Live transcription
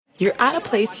You're at a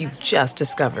place you just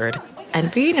discovered.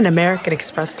 And being an American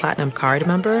Express Platinum card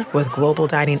member with global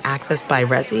dining access by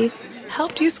Resy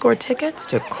helped you score tickets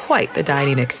to quite the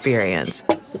dining experience.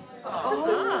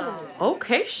 Oh,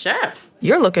 okay, chef.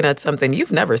 You're looking at something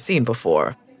you've never seen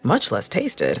before, much less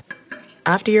tasted.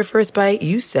 After your first bite,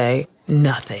 you say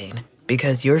nothing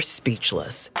because you're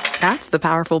speechless. That's the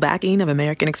powerful backing of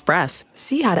American Express.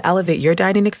 See how to elevate your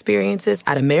dining experiences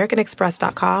at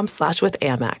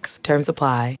americanexpress.com/withAmex. Terms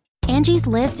apply. Angie's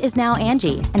List is now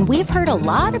Angie, and we've heard a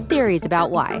lot of theories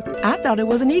about why. I thought it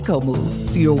was an eco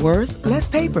move. Fewer words, less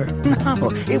paper.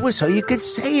 No, it was so you could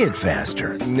say it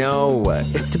faster. No,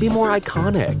 it's to be more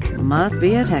iconic. Must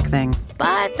be a tech thing.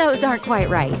 But those aren't quite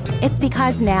right. It's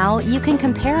because now you can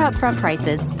compare upfront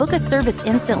prices, book a service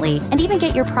instantly, and even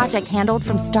get your project handled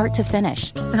from start to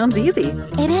finish. Sounds easy.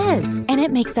 It is, and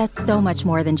it makes us so much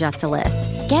more than just a list.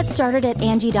 Get started at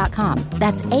Angie.com.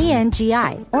 That's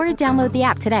ANGI, or download the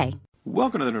app today.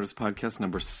 Welcome to the Nerdist Podcast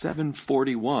number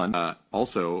 741.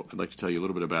 Also, I'd like to tell you a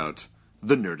little bit about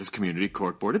the Nerdist Community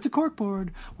Corkboard. It's a corkboard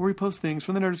where we post things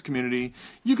from the Nerdist community.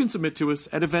 You can submit to us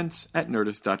at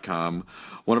events@nerdist.com.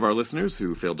 One of our listeners,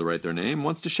 who failed to write their name,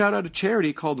 wants to shout out a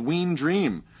charity called Ween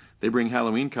Dream. They bring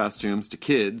Halloween costumes to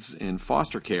kids in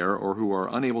foster care or who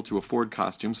are unable to afford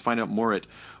costumes. Find out more at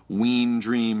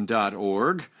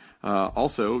weendream.org.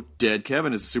 Also, Dead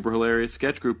Kevin is a super hilarious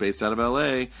sketch group based out of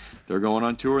LA. They're going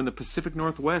on tour in the Pacific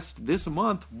Northwest this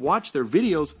month. Watch their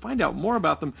videos, find out more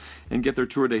about them, and get their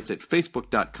tour dates at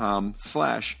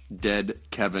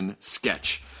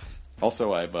facebook.com/deadkevinsketch.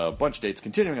 Also, I have a bunch of dates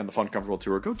continuing on the Fun Comfortable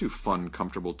Tour. Go to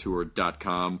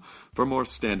funcomfortabletour.com for more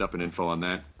stand-up and info on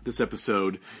that. This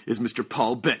episode is Mr.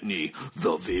 Paul Bettany,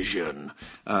 The Vision.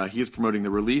 He is promoting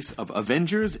the release of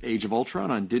Avengers: Age of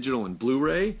Ultron on digital and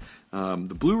Blu-ray.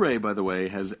 The Blu-ray, by the way,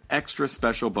 has extra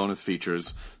special bonus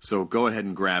features, so go ahead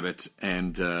and grab it.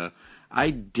 And I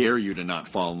dare you to not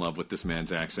fall in love with this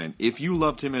man's accent. If you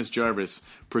loved him as Jarvis,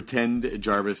 pretend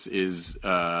Jarvis is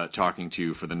talking to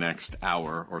you for the next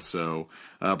hour or so.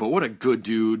 But what a good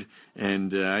dude.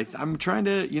 And I'm trying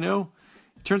to, it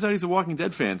turns out he's a Walking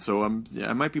Dead fan, so I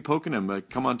might be poking him.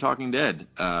 Come on, Talking Dead.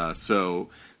 So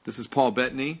this is Paul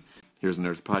Bettany. Here's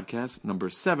Nerds Podcast number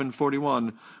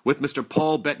 741 with Mr.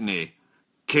 Paul Bettany.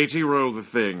 Katie, roll the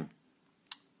thing.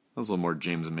 That was a little more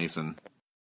James Mason.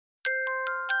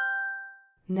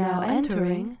 Now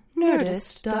entering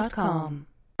Nerdist.com.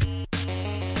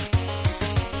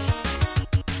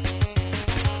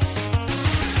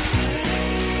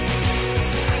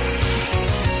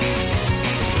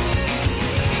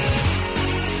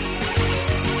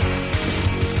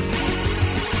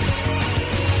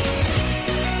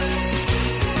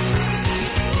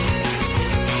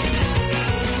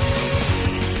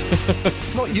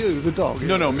 Not you, the dog.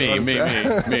 No, me.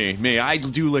 I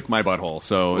do lick my butthole,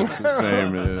 so it's the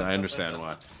same. I understand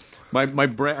why. My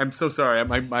brain. I'm so sorry.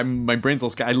 My brain's a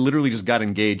little. I literally just got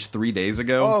engaged 3 days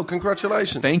ago. Oh,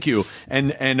 congratulations! Thank you.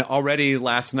 And already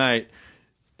last night,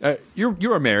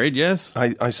 you are married, yes?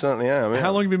 I certainly am. Yeah.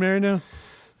 How long have you been married now?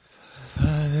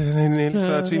 Nearly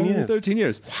 13 years. 13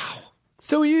 years. Wow.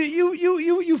 So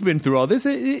you've been through all this.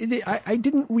 I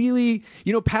didn't really,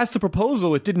 past the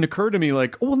proposal, it didn't occur to me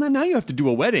like, oh, well, now you have to do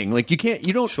a wedding. Like you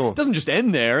don't, Sure. It doesn't just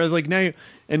end there. It's like now,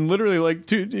 and literally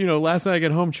last night I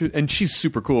get home and she's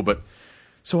super cool, but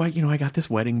so I got this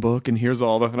wedding book and here's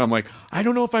all and I'm like, I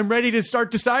don't know if I'm ready to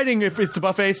start deciding if it's a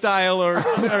buffet style or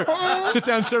sit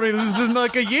down serving. This is in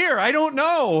like a year. I don't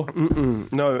know.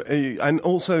 No, and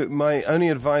also my only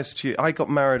advice to you, I got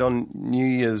married on New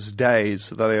Year's Day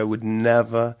so that I would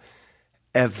never,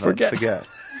 ever forget.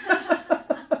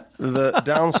 The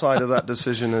downside of that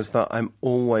decision is that I'm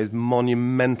always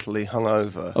monumentally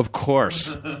hungover. Of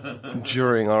course.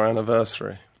 During our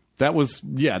anniversary. That was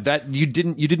that you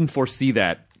didn't foresee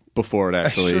that before it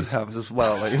actually. I should have as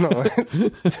well.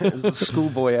 It's a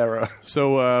schoolboy error.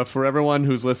 So for everyone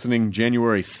who's listening,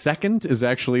 January 2nd is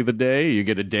actually the day. You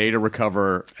get a day to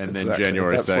recover, and then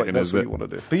January 2nd that's what you want to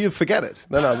do. But you forget it.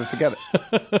 No, we forget it.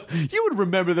 You would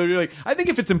remember that. You're like, I think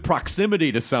if it's in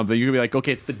proximity to something, you could be like,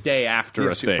 okay, it's the day after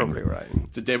a thing. You're probably right.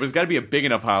 It's a day, but it's got to be a big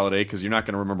enough holiday because you're not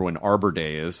going to remember when Arbor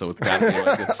Day is. So it's got to be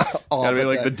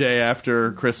like the day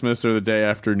after Christmas or the day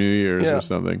after New Year's or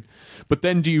something. But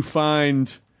then, do you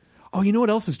find? Oh, you know what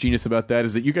else is genius about that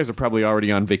is that you guys are probably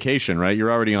already on vacation, right? You're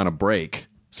already on a break.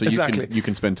 So exactly. you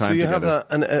can spend time together.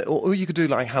 So you have that, or you could do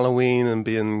like Halloween and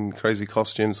be in crazy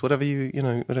costumes, whatever you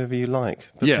like.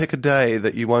 But pick a day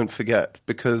that you won't forget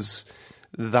because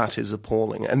that is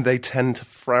appalling, and they tend to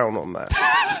frown on that.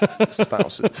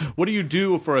 Spouses. What do you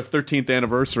do for a 13th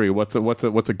anniversary? What's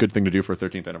a good thing to do for a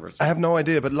 13th anniversary? I have no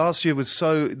idea, but last year was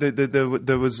so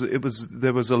there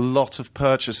was a lot of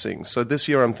purchasing. So this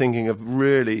year I'm thinking of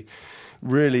really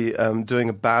doing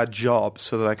a bad job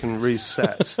so that I can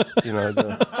reset. You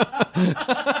know,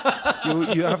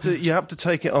 you have to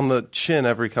take it on the chin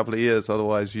every couple of years,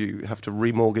 otherwise you have to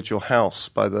remortgage your house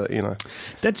by the, you know.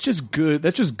 That's just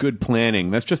good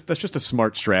planning. That's just a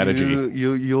smart strategy.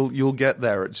 You'll get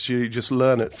there. You just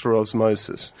learn it through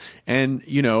osmosis. And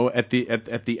you know, at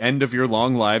the end of your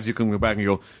long lives, you can go back and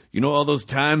go, you know, all those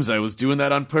times I was doing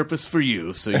that on purpose for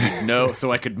you, so you know,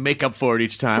 so I could make up for it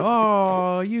each time.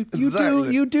 Oh, you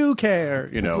do care,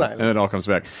 you know, exactly. And it all comes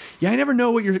back. Yeah, I never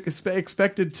know what you're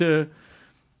expected to,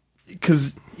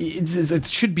 because it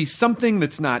should be something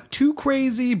that's not too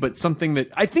crazy, but something that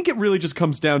I think it really just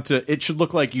comes down to it should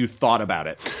look like you thought about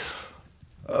it.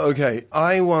 Okay,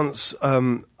 I once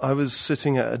I was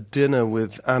sitting at a dinner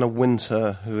with Anna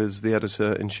Wintour, who is the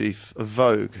editor-in-chief of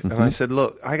Vogue, and I said,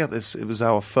 look, I got this, it was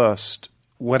our first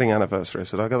wedding anniversary. I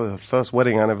said, I got the first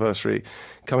wedding anniversary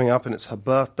coming up, and it's her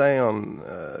birthday on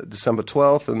December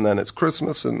 12th, and then it's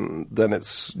Christmas, and then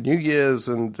it's New Year's,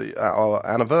 and our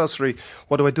anniversary.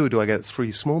 What do I do? Do I get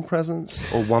 3 small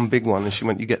presents or 1 big one? And she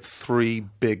went, you get 3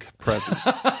 big presents.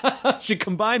 She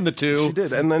combined the two. She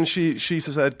did. And then she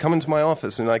said, come into my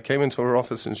office. And I came into her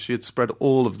office, and she had spread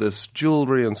all of this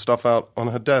jewelry and stuff out on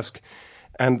her desk,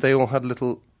 and they all had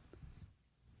little,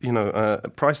 you know,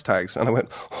 price tags. And I went,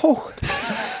 oh,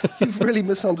 you've really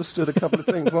misunderstood a couple of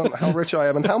things. One, how rich I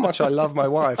am, and how much I love my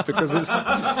wife, because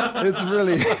it's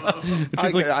really...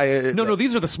 No,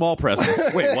 these are the small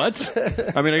presents. Wait, what?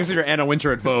 I mean, I guess if you're Anna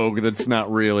Wintour at Vogue, that's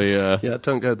not really... Yeah,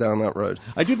 don't go down that road.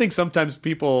 I do think sometimes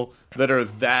people that are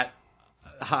that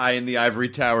high in the ivory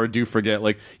tower do forget,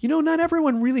 like, you know, not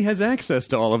everyone really has access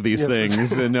to all of these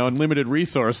things and unlimited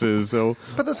resources. So,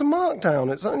 but there's a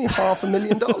markdown. It's only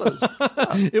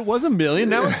 $500,000. It was $1 million.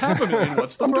 Now it's $500,000.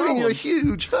 What's the problem? I'm doing you a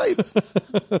huge favor.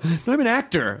 No, I'm an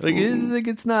actor.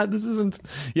 It's not. This isn't.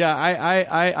 Yeah,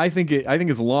 I think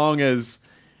as long as.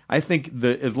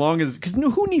 Because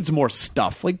who needs more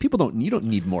stuff? Like, you don't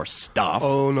need more stuff.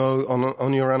 Oh no!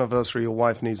 On your anniversary, your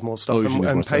wife needs more stuff.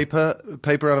 And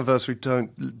paper anniversary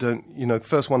don't. You know,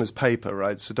 first one is paper,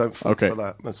 right? So don't fall for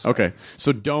that. Okay,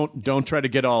 so don't try to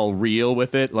get all real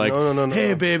with it. Like, no.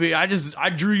 Hey, baby, I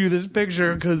drew you this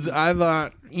picture because I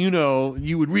thought, you know,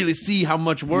 you would really see how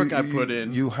much work I put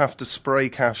in. You have to spray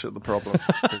cash at the problem.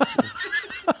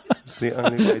 It's the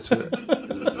only way to.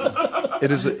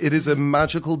 It is a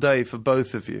magical day for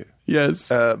both of you. Yes.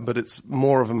 But it's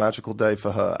more of a magical day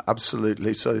for her,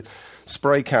 absolutely. So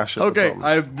spray cash at the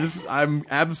problem. These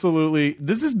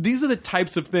are the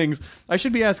types of things I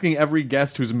should be asking every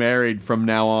guest who's married from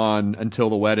now on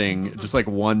until the wedding, just like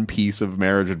one piece of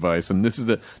marriage advice. And this is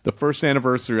the first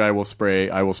anniversary I will spray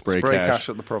cash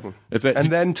at the problem.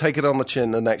 And then take it on the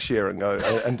chin the next year and go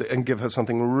and give her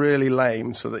something really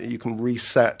lame so that you can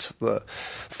reset the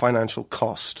financial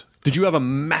cost. Did you have a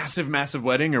massive, massive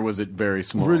wedding, or was it very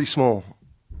small? Really small.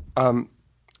 In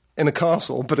a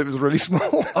castle, but it was really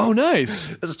small. Oh,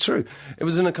 nice. It's true. It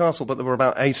was in a castle, but there were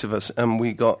about 8 of us, and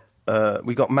we got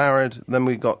married, then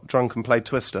we got drunk and played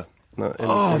Twister.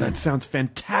 That sounds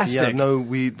fantastic. Yeah, no,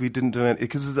 we didn't do it,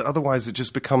 because otherwise it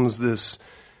just becomes this...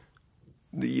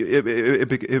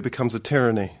 It becomes a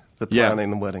tyranny, the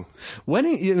planning the wedding.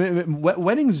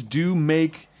 Weddings do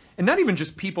make... And not even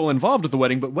just people involved at the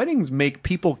wedding, but weddings make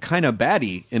people kind of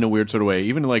batty in a weird sort of way.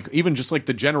 Even just like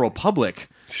the general public.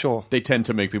 Sure. They tend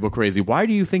to make people crazy. Why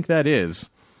do you think that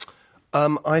is?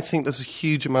 I think there's a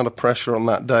huge amount of pressure on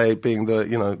that day being the,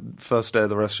 you know, first day of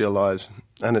the rest of your lives.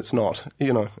 And it's not,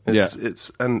 you know. You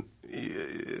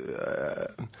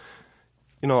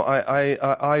know,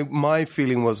 my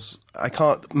feeling was I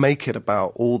can't make it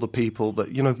about all the people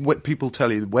that, you know, people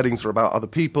tell you weddings are about other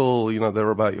people, you know, they're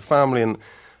about your family, and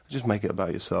just make it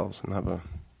about yourselves and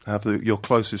have your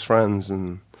closest friends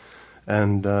and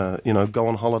you know, go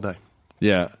on holiday.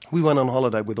 Yeah, we went on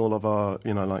holiday with all of our,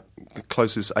 you know, like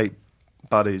closest 8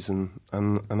 buddies, and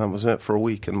that was it for a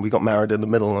week. And we got married in the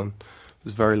middle, and it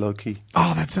was very low key.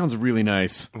 Oh, that sounds really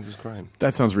nice. It was great.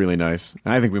 That sounds really nice.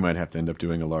 I think we might have to end up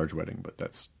doing a large wedding, but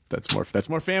that's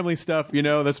more family stuff, you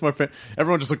know. That's more.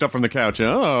 Everyone just looked up from the couch.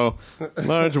 Oh,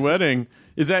 large wedding.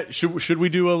 Is that should we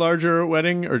do a larger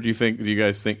wedding, or do you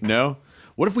guys think no?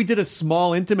 What if we did a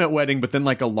small intimate wedding, but then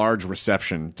like a large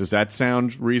reception? Does that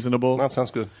sound reasonable? That sounds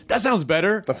good. That sounds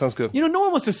better. That sounds good. You know, no one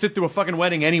wants to sit through a fucking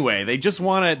wedding anyway. They just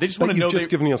want to. They just want to know. You've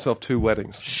just given yourself 2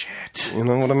 weddings. Shit. You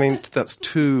know what I mean? That's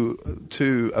two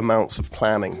amounts of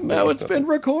planning. Now it's been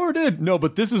recorded. No,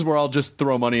 but this is where I'll just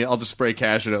throw money. I'll just spray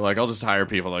cash at it. Like I'll just hire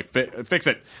people. Like fix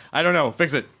it. I don't know.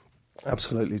 Fix it.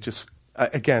 Absolutely. Just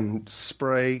again,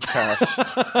 spray cash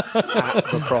at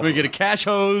the problem. We get a cash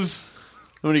hose.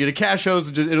 I'm going to get a cash hose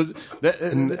and just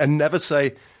and never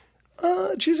say,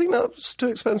 "Do you think that's too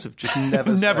expensive?" Just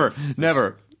never,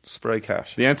 never spray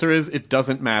cash. The answer is it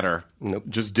doesn't matter. Nope.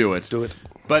 Just do it. Do it.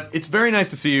 But it's very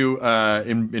nice to see you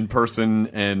in person,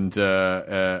 and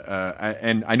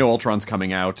I know Ultron's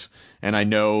coming out, and I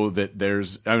know that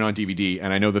on DVD,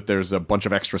 and I know that there's a bunch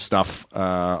of extra stuff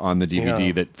on the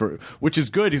DVD which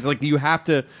is good. He's like, you have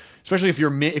to. Especially if you're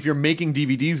making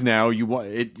DVDs now,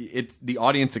 the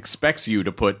audience expects you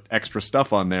to put extra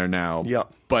stuff on there now. Yeah.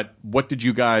 But what did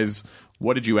you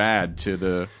add to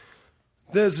the?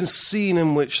 There's a scene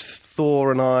in which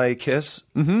Thor and I kiss.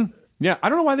 Mm-hmm. Yeah, I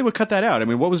don't know why they would cut that out. I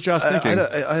mean, what was Joss thinking?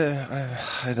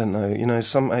 I don't know. You know,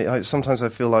 sometimes I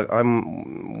feel like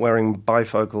I'm wearing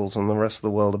bifocals and the rest of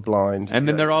the world are blind. And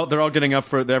then they're all getting up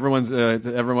for everyone's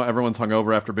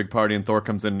hungover after a big party, and Thor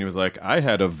comes in and he was like, "I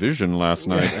had a vision last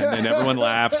night," and everyone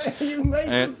laughs. You made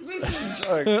a vision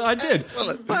joke. I did.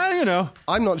 Well, you know,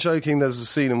 I'm not joking. There's a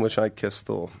scene in which I kiss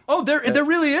Thor. Oh, there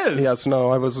really is. Yes,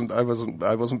 no, I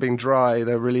wasn't being dry.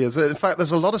 There really is. In fact,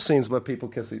 there's a lot of scenes where people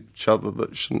kiss each other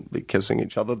that shouldn't be kissing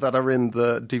each other that are in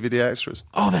the DVD extras.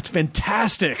 Oh, that's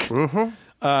fantastic.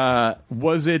 Mm-hmm.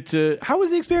 Was it? How was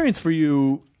the experience for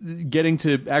you getting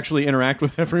to actually interact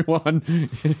with everyone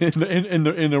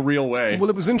in a real way? Well,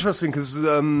 it was interesting because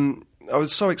I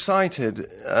was so excited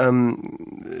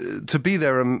to be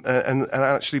there and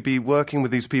actually be working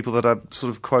with these people that I've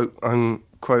sort of quote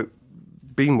unquote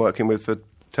been working with for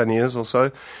 10 years or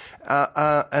so.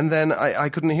 And then I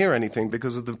couldn't hear anything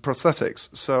because of the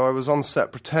prosthetics. So I was on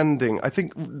set pretending. I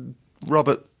think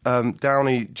Robert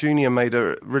Downey Jr. made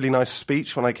a really nice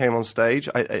speech when I came on stage.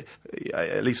 At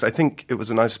least I think it was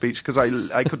a nice speech because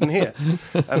I couldn't hear.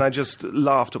 And I just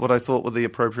laughed at what I thought were the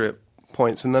appropriate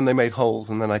points. And then they made holes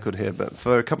and then I could hear. But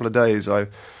for a couple of days, I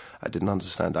didn't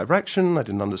understand direction. I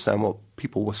didn't understand what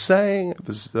people were saying. It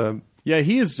was... Yeah,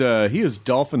 he is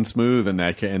dolphin smooth in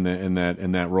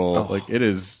that role. Oh, like it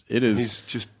is. He's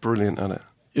just brilliant at it.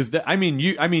 Is that? I mean,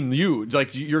 you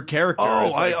like your character. Oh,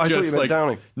 is like I just thought you meant like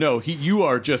Downey. No, you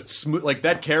are just smooth. Like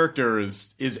that character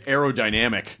is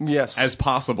aerodynamic. Yes, as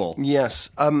possible.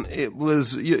 Yes. It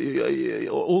was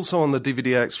also on the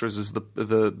DVD extras is the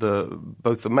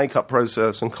both the makeup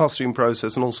process and costume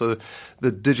process, and also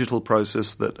the digital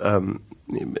process that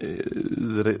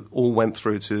it all went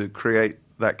through to create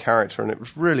that character, and it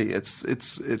was really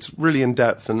it's really in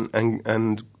depth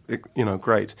and you know,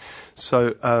 great.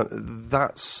 So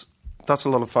that's a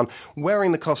lot of fun.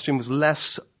 Wearing the costume was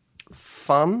less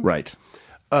fun, right?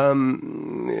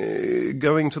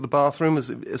 Going to the bathroom is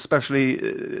especially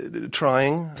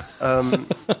trying.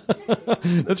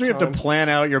 That's where you have to plan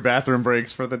out your bathroom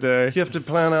breaks for the day. You have to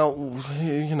plan out.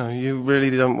 You know, you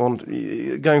really don't want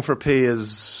going for a pee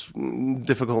is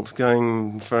difficult.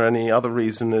 Going for any other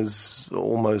reason is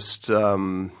almost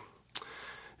impossible.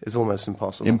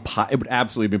 It would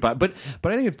absolutely be impossible.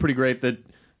 But I think it's pretty great that.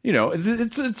 You know,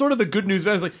 it's sort of the good news.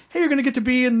 It's like, hey, you're going to get to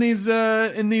be in these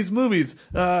movies.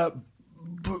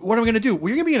 What are we going to do?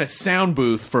 We're going to be in a sound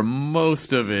booth for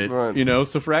most of it, right. You know.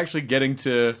 So for actually getting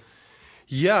to,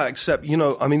 yeah. Except, you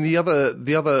know, I mean, the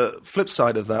other flip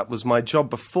side of that was my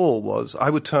job before was I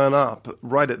would turn up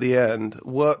right at the end,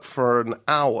 work for an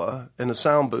hour in a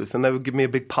sound booth, and they would give me a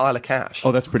big pile of cash.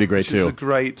 Oh, that's pretty great too. It's a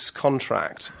great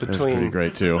contract between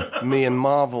great too. Me and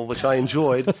Marvel, which I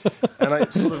enjoyed, and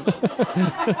it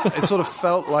sort of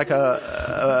felt like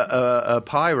a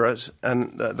pirate,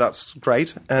 and that's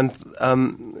great. And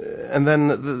then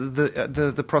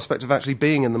the prospect of actually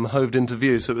being in them hoved into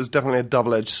view. So it was definitely a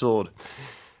double-edged sword,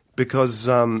 because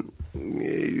you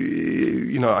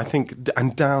know, I think,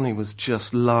 and Downey was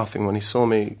just laughing when he saw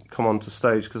me come onto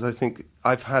stage, because I think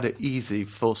I've had it easy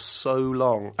for so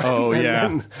long. Oh,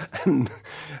 yeah. And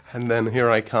then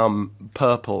here I come,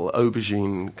 purple,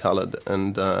 aubergine coloured,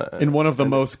 and in one of the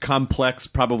most complex,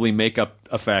 probably makeup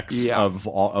effects of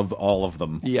all of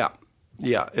them. Yeah,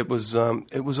 it was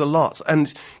a lot,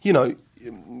 and you know.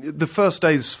 The first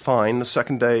day's fine, the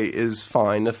second day is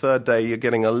fine, the third day you're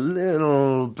getting a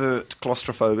little bit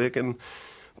claustrophobic, and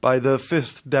by the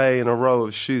fifth day in a row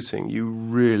of shooting, you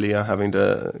really are having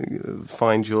to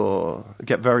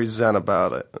get very zen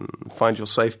about it and find your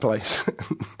safe place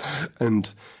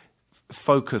and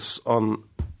focus on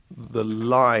the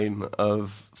line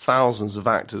of thousands of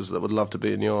actors that would love to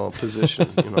be in your position.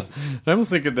 I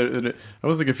almost think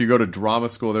if you go to drama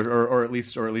school, or at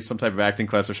least some type of acting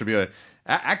class, there should be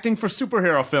acting for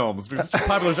superhero films, because it's a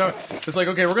popular genre. It's like,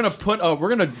 okay, we're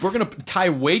gonna tie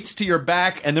weights to your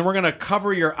back, and then we're gonna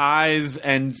cover your eyes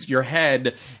and your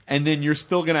head, and then you're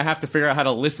still gonna have to figure out how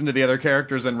to listen to the other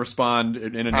characters and respond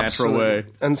in a natural way.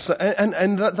 And so,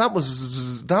 and that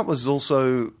was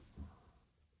also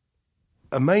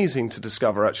amazing to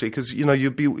discover, actually, because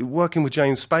you'd be working with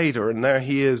James Spader, and there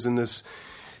he is in this.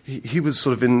 He was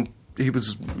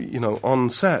on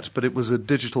set, but it was a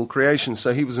digital creation,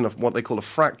 so he was in what they call a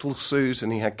fractal suit,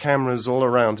 and he had cameras all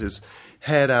around his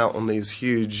head out on these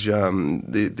huge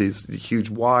huge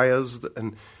wires,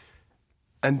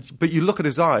 but you look at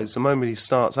his eyes the moment he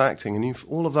starts acting, and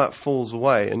all of that falls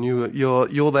away, and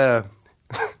you're there.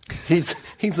 He's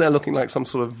there looking like some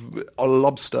sort of a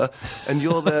lobster, and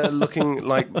you're there looking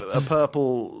like a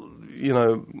purple,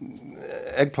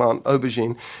 eggplant,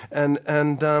 aubergine, and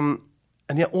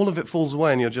yet all of it falls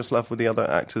away, and you're just left with the other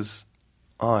actor's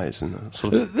eyes. And there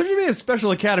should be a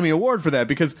special Academy Award for that,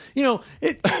 because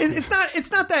it's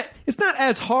not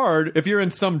as hard if you're in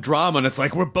some drama and it's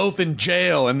like we're both in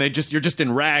jail and you're just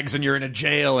in rags and you're in a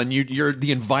jail and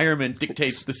the environment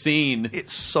dictates the scene.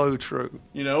 It's so true.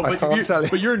 I can't tell you.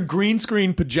 But you're in green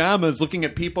screen pajamas looking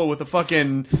at people with a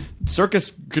fucking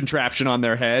circus contraption on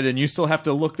their head, and you still have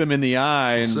to look them in the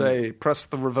eye and say, press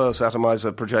the reverse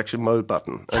atomizer projection mode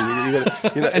button, and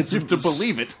you have to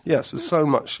believe it. Yes, it's so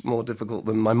much more difficult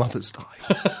than my mother's time.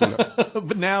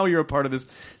 But now you're a part of this.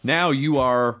 Now you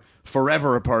are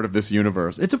forever a part of this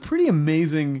universe. It's a pretty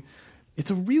amazing.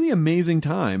 It's a really amazing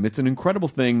time. It's an incredible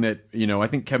thing that I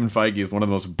think Kevin Feige is one of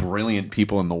the most brilliant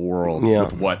people in the world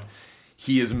with what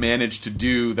he has managed to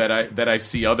do that I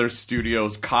see other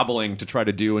studios cobbling to try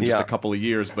to do in just a couple of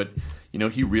years. But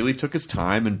he really took his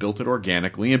time and built it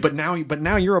organically. But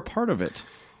now you're a part of it.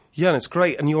 Yeah, and it's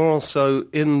great. And you're also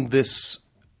in this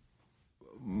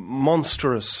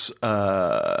monstrous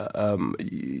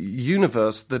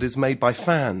universe that is made by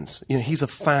fans. He's a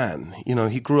fan.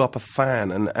 He grew up a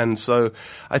fan, and so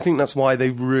I think that's why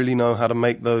they really know how to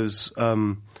make those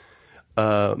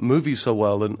movies so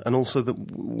well, and also that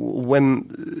when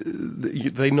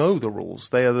they know the rules,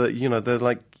 they are they're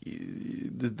like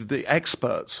the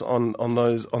experts on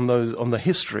the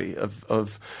history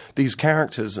of these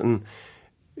characters, and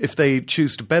if they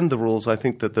choose to bend the rules, I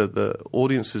think that the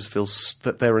audiences feel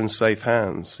that they're in safe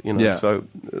hands. So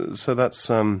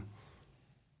that's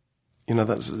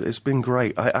it's been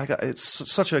great.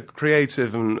 It's such a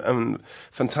creative and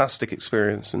fantastic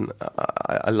experience, and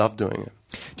I love doing it.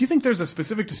 Do you think there's a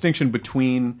specific distinction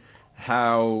between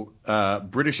how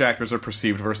British actors are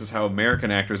perceived versus how American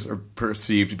actors are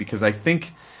perceived? Because I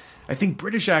think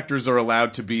British actors are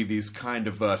allowed to be these kind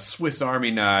of Swiss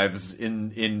Army knives in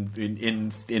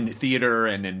theater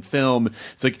and in film.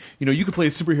 It's like, you could play a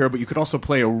superhero, but you could also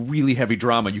play a really heavy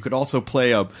drama. You could also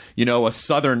play an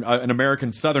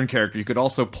American Southern character. You could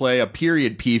also play a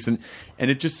period piece, and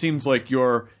it just seems like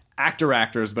you're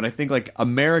actors. But I think like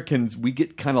Americans, we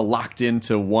get kind of locked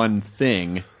into one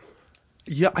thing.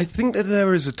 Yeah, I think that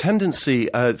there is a tendency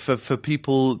for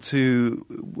people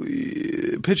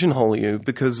to pigeonhole you,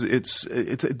 because it's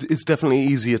definitely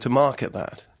easier to market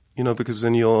that, because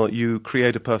then you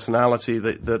create a personality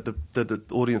that the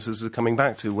audiences are coming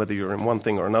back to, whether you're in one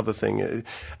thing or another thing,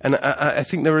 and I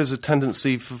think there is a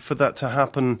tendency for that to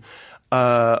happen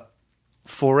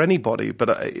for anybody, but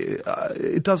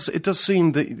it does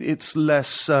seem that it's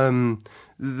less.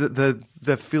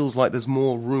 There feels like there's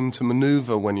more room to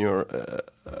maneuver when you're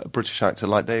a British actor,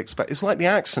 like they expect. It's like the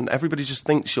accent. Everybody just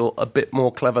thinks you're a bit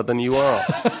more clever than you are.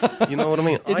 You know what I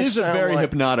mean? It is a very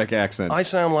hypnotic accent. I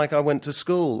sound like I went to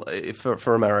school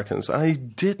for Americans. I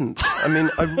didn't. I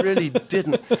mean, I really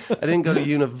didn't. I didn't go to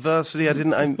university.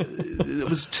 It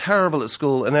was terrible at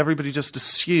school, and everybody just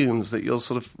assumes that you're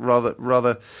sort of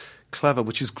rather clever,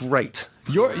 which is great.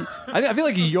 I feel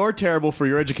like you're terrible for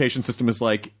your education system is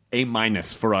like A-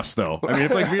 for us, though. I mean,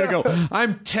 it's like for you to go,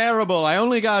 I'm terrible. I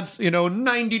only got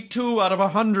 92 out of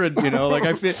 100. Like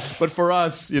I feel, but for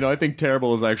us, I think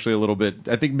terrible is actually a little bit.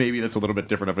 I think maybe that's a little bit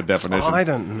different of a definition. I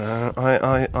don't know.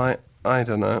 I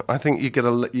don't know. I think you get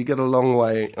a long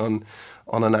way on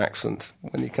an accent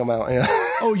when you come out here.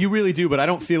 Oh, you really do, but I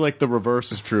don't feel like the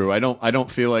reverse is true. I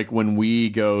don't feel like when we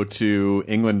go to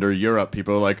England or Europe,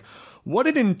 people are like, what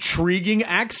an intriguing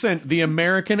accent the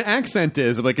American accent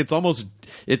is. Like it's almost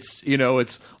it's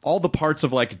it's all the parts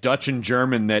of like Dutch and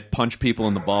German that punch people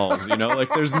in the balls.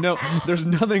 Like there's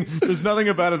nothing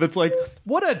about it that's like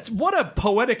what a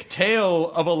poetic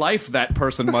tale of a life that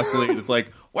person must lead. It's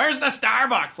like, where's the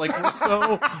Starbucks? Like, we're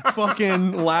so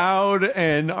fucking loud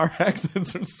and our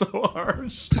accents are so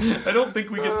harsh. I don't think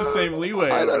we get the same leeway.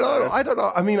 I don't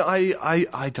know. I mean,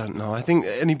 I don't know. I think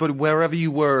anybody, wherever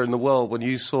you were in the world, when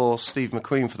you saw Steve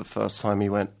McQueen for the first time,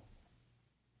 you went,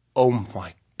 "Oh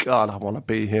my God, I want to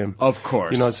be him." Of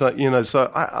course. So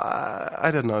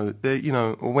I don't know.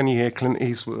 When you hear Clint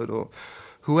Eastwood or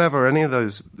whoever, any of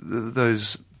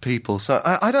those people. So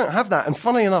I don't have that. And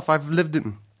funny enough, I've lived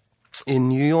in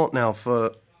New York now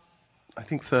for, I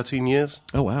think, 13 years.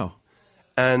 Oh, wow.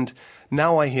 And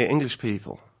now I hear English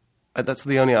people. That's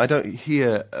the only... I don't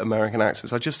hear American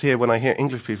accents. I just hear, when I hear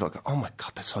English people, I go, oh, my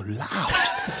God, they're so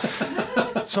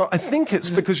loud. So I think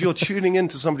it's because you're tuning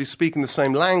into somebody speaking the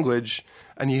same language,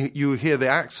 and you hear the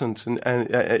accent, and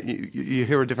you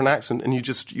hear a different accent, and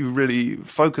you really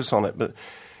focus on it. But...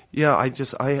 yeah,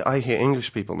 I hear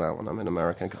English people now when I'm in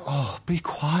America and go, oh, be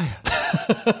quiet.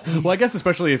 Well, I guess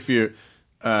especially if your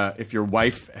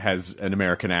wife has an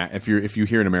American accent, if you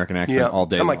hear an American accent all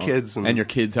day, and my kids, and your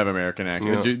kids have American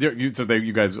accent,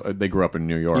 you guys grew up in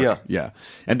New York,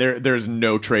 and there's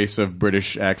no trace of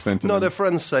British accent. No, their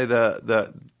friends say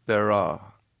that there are.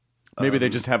 Maybe they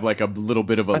just have like a little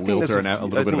bit of a lilt or a little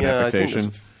bit of an affectation. I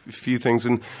think a few things,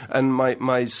 and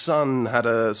my son had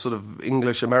a sort of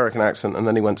English American accent, and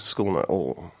then he went to school, and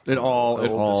it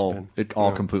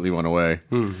all completely went away.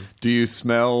 Do you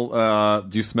smell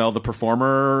the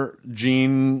performer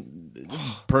gene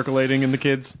percolating in the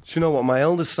kids? Do you know what? My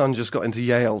eldest son just got into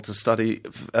Yale to study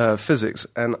physics,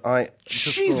 and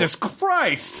Jesus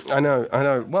Christ! I know.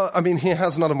 Well, I mean, he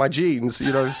has none of my genes,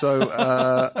 so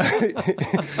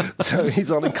so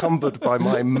he's unencumbered by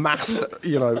my math,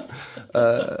 DNA.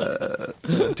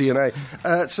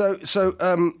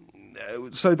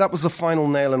 So that was the final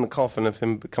nail in the coffin of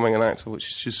him becoming an actor, which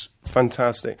is just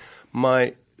fantastic.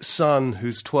 My son,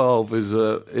 who's 12, is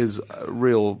a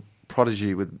real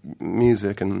prodigy with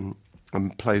music and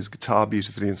plays guitar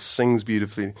beautifully and sings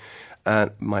beautifully.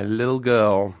 And my little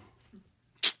girl,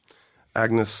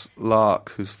 Agnes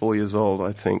Lark, who's 4 years old,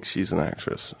 I think she's an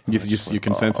actress. You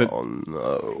can sense it? Oh,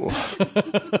 no.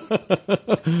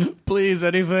 Please,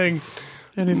 anything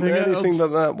else?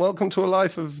 Like that. Welcome to a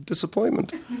life of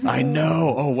disappointment. I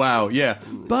know. Oh, wow. Yeah.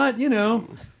 But,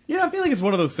 I feel like it's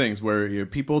one of those things where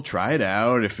people try it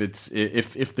out. If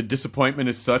the disappointment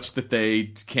is such that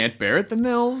they can't bear it, then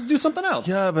they'll do something else.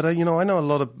 Yeah, but I know a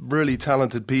lot of really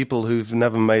talented people who've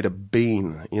never made a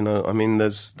bean. I mean,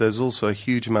 there's also a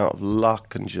huge amount of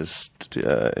luck and just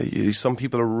some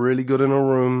people are really good in a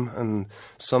room, and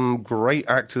some great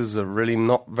actors are really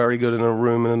not very good in a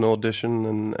room in an audition,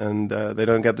 and they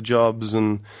don't get the jobs,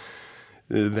 and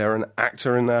they're an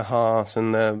actor in their heart,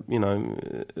 and they're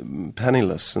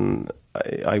penniless, and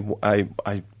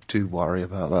I do worry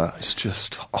about that. It's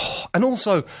just and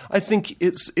also I think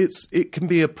it can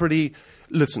be a pretty.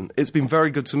 Listen, it's been very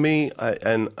good to me,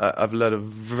 and I've led a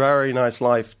very nice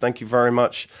life. Thank you very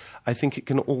much. I think it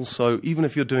can also, even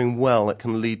if you're doing well, it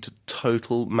can lead to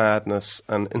total madness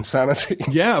and insanity.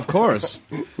 Yeah, of course.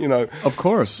 Of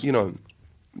course. You're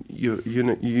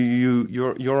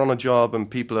on a job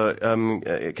and people are.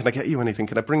 Can I get you anything?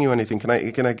 Can I bring you anything? Can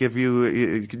I give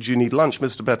you? Do you need lunch,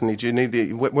 Mr. Bettany? Do you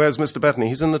need? Where's Mr. Bettany?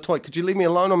 He's in the toilet. Could you leave me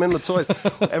alone? I'm in the toilet.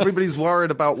 Everybody's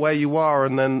worried about where you are,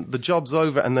 and then the job's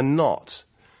over, and they're not.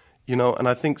 And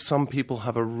I think some people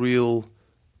have a real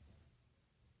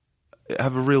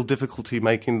difficulty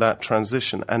making that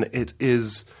transition, and it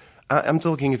is. I'm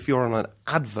talking if you're on an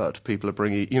advert, people are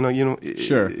bringing,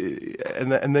 sure,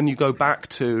 and then you go back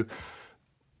to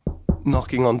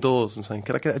knocking on doors and saying,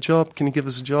 "Can I get a job? Can you give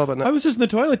us a job?" And I was just in the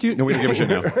toilet, dude. No, we don't give a shit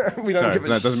now. We don't give a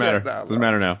shit. Doesn't matter. Now. Doesn't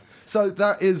matter now. So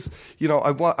that is,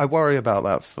 I worry about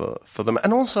that for them,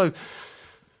 and also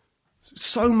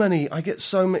It's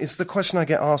the question I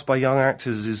get asked by young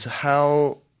actors is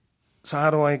how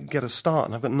do I get a start?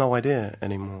 And I've got no idea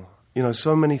anymore.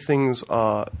 So many things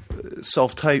are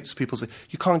self-tapes. People say,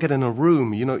 you can't get in a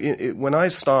room. When I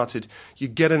started,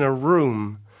 you'd get in a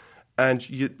room, and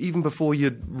even before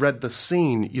you'd read the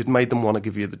scene, you'd made them want to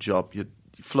give you the job. You'd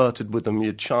flirted with them,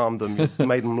 you'd charmed them, you'd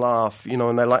made them laugh,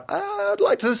 and they're like, I'd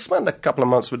like to spend a couple of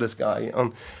months with this guy.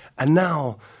 And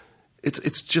now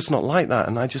it's just not like that.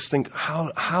 And I just think,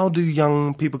 how do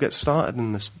young people get started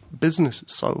in this business?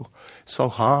 It's so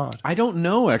hard. I don't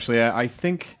know, actually. I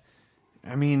think...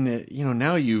 I mean,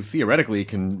 now you theoretically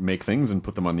can make things and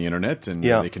put them on the internet, and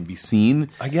they can be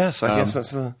seen. I guess that's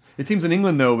the... It seems in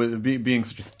England, though, being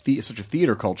such a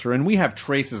theater culture, and we have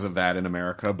traces of that in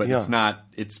America, but it's not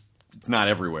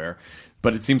everywhere.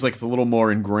 But it seems like it's a little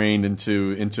more ingrained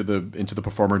into the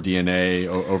performer DNA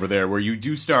over there, where you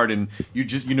do start and you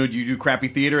do crappy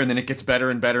theater, and then it gets better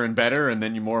and better and better, and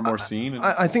then you're more and more seen.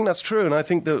 I think that's true, and I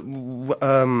think that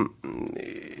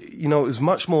it was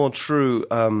much more true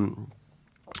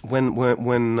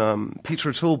when Peter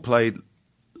O'Toole played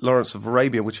Lawrence of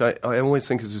Arabia, which I always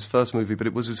think is his first movie, but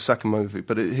it was his second movie.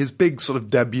 But his big sort of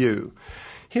debut,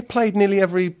 he played nearly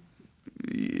every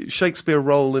Shakespeare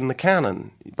role in the canon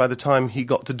by the time he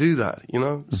got to do that,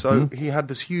 So he had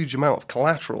this huge amount of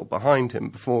collateral behind him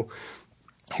before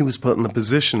he was put in the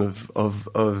position of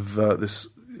this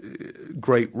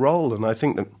great role. And I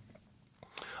think that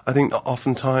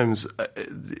oftentimes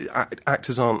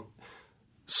actors aren't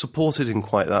supported in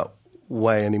quite that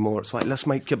way anymore. It's like, let's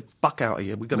make a buck out of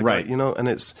you. We've got to go, and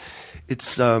it's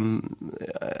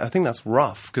I think that's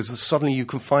rough, because suddenly you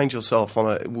can find yourself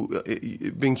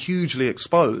being hugely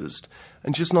exposed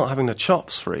and just not having the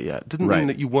chops for it yet. Didn't mean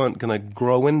that you weren't going to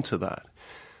grow into that.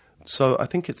 So I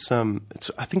think it's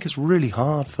really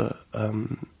hard for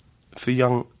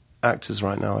young actors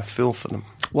right now. I feel for them.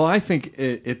 Well, I think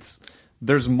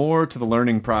there's more to the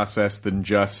learning process than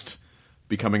just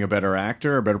becoming a better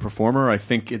actor, a better performer. I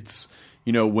think it's,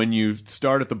 when you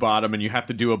start at the bottom and you have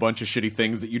to do a bunch of shitty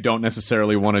things that you don't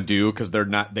necessarily want to do because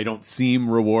they don't seem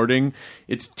rewarding.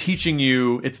 It's teaching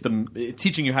you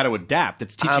how to adapt.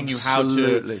 It's teaching you how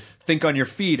to think on your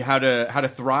feet, how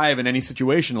to thrive in any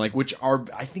situation, which are,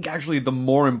 I think, actually the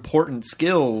more important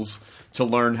skills to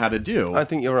learn how to do. I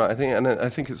think you're right. I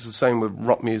think it's the same with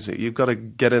rock music. You've got to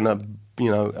get in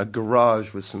a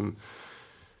garage with some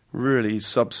really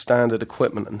substandard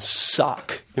equipment and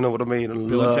suck, you know what I mean,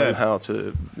 and learn how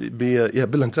to be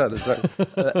Bill and Ted, and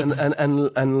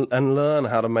learn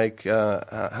how to make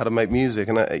music.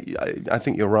 And I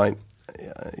think you're right.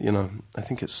 I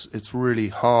think it's really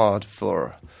hard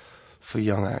for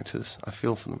young actors. I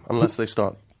feel for them, unless they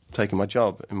start taking my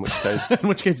job, in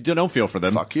which case don't feel for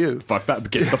them. Fuck you. Fuck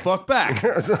back. Get the fuck back.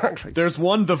 Exactly. There's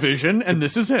one The Vision, and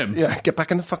this is him. Yeah, get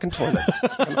back in the fucking toilet.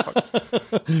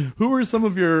 Who were some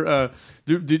of your?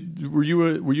 Were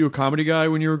you a comedy guy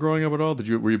when you were growing up at all?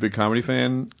 Were you a big comedy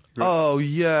fan? Oh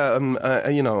yeah,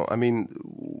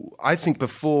 I think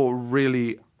before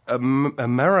really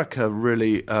America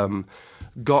really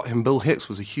got him. Bill Hicks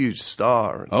was a huge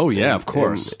star. Of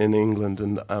course, in England,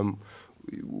 and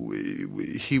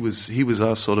he was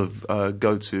our sort of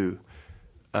go-to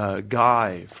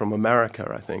guy from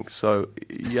America, I think. So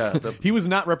yeah, he was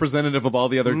not representative of all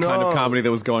the other kind of comedy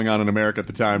that was going on in America at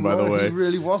the time. By the way, he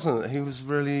really wasn't. He was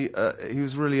really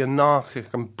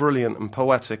anarchic and brilliant and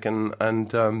poetic, and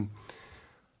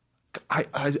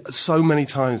I so many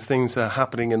times things are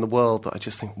happening in the world that I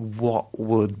just think, what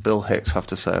would Bill Hicks have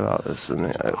to say about this?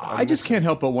 And I just can't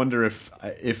help but wonder if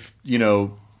he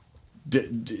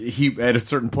at a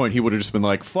certain point he would have just been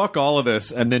like, fuck all of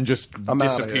this, and then just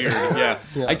disappeared. Yeah.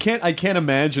 I can't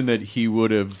imagine that he would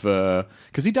have,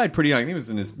 because he died pretty young. I think he was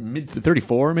in his mid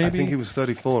 34 maybe. I think he was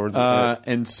 34.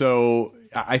 And so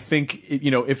I think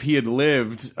if he had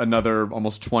lived another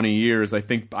almost 20 years, I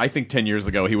think 10 years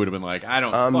ago he would have been like,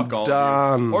 I'm fuck all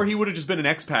done. Of you. Or he would have just been an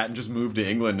expat and just moved to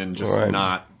England and just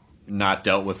not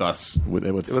dealt with us with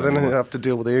well, then he'd have to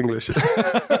deal with the English.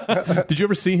 Did you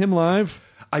ever see him live?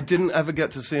 I didn't ever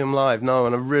get to see him live, no,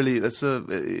 and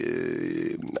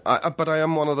but I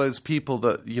am one of those people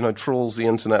that, trawls the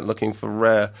internet looking for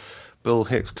rare Bill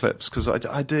Hicks clips, because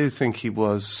I do think he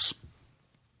was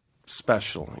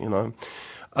special,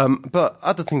 But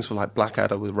other things were like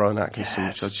Blackadder with Rowan Atkinson,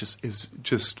 which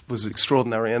just was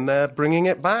extraordinary, and they're bringing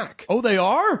it back. Oh, they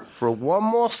are? For one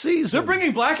more season. They're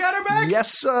bringing Blackadder back?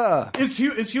 Yes, sir. Is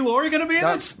Hugh Laurie going to be in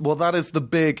it? Well, that is the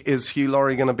big, is Hugh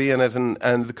Laurie going to be in it,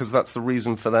 and because that's the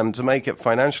reason for them to make it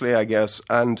financially, I guess,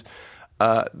 and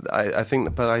I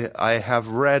think, but I have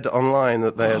read online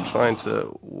that they are trying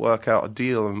to work out a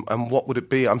deal, and what would it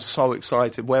be? I'm so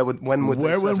excited. When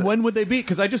would they be?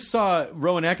 Because I just saw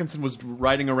Rowan Atkinson was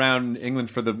riding around England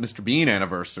for the Mr. Bean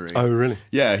anniversary. Oh, really?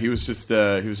 Yeah, he was just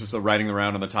riding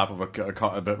around on the top of a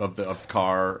car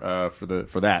for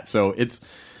that. So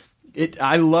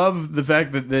I love the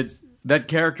fact that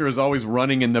character is always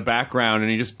running in the background,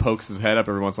 and he just pokes his head up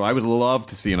every once in a while. I would love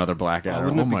to see another Blackadder.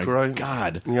 Wouldn't it be great?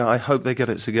 God. Yeah, I hope they get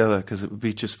it together, because it would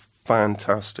be just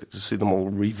fantastic to see them all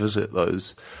revisit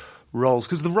those roles.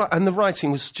 Because the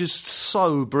writing was just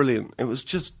so brilliant. It was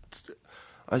just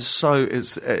that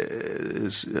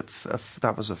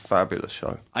was a fabulous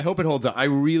show. I hope it holds up.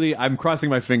 I'm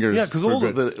crossing my fingers. Yeah, because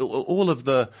all of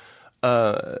the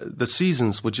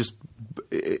seasons were just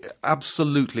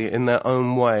absolutely in their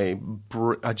own way,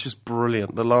 just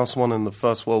brilliant. The last one in the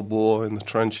First World War in the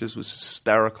trenches was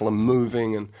hysterical and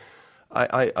moving, and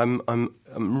I'm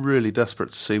really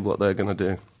desperate to see what they're going to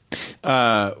do.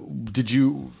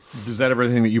 Was that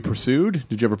everything that you pursued?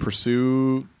 Did you ever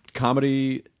pursue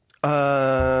comedy?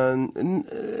 No,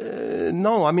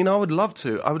 I mean, I would love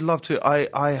to.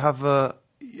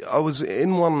 I was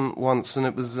in one once, and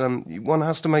it was one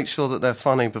has to make sure that they're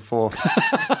funny before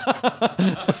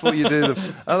you do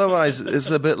them. Otherwise,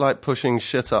 it's a bit like pushing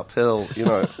shit uphill, you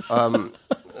know.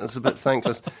 It's a bit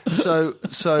thankless. So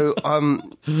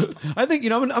I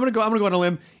think I'm gonna go on a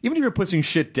limb. Even if you're pushing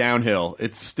shit downhill,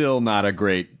 it's still not a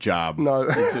great job. No,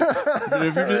 it's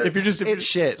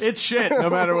shit. It's shit. No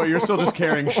matter what, you're still just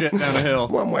carrying shit down a hill.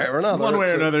 One way or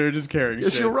another. You're just carrying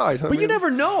shit. Yes, you're right. But you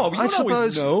never know. I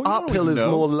suppose uphill is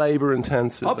more labor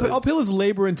intensive. Uphill is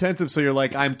labor intensive, so you're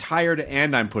like, I'm tired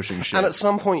and I'm pushing shit. And at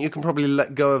some point, you can probably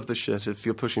let go of the shit if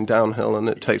you're pushing downhill, and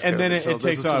it takes. And then it takes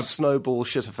takes off. off. Snowball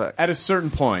shit effect. At a certain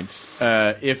point,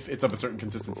 if it's of a certain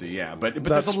consistency, yeah. But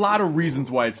there's a lot of reasons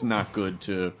why it's not good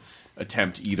to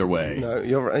attempt either way. No,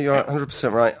 you're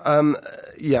 100% right.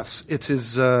 Yes, it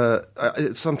is.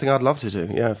 It's something I'd love to do.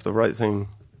 Yeah, if the right thing.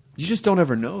 You just don't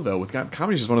ever know, though. With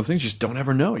comedy, is just one of the things you just don't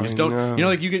ever know. You just don't. Know. You know,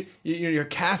 like your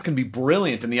cast can be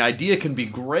brilliant and the idea can be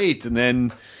great, and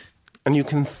then. And you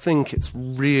can think it's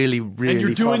really, really. And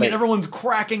you're doing funny. it. Everyone's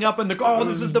cracking up, and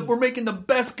we're making the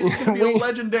best. It's going to be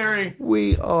legendary.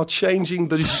 We are changing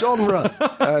the genre,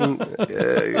 and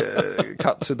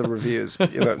cut to the reviews.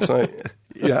 You know, so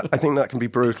yeah, I think that can be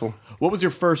brutal. What was your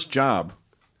first job?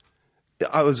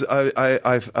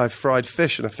 I fried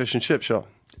fish in a fish and chip shop.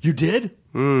 You did?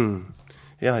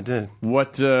 Yeah, I did.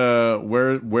 What?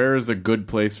 Where is a good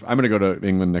place? I'm going to go to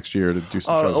England next year to do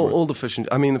some shows. All the fish and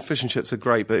the fish and chips are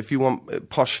great, but if you want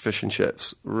posh fish and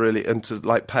chips, really, and to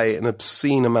like pay an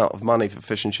obscene amount of money for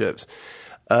fish and chips,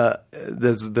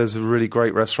 there's a really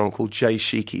great restaurant called Jay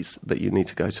Sheiky's that you need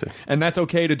to go to. And that's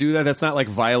okay to do that? That's not like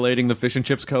violating the fish and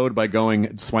chips code by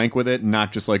going swank with it,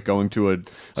 not just like going to a dirty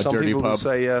pub? Some people would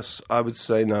say yes. I would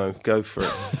say no. Go for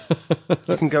it.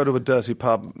 You can go to a dirty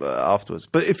pub afterwards.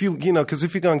 But if because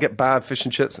if you go and get bad fish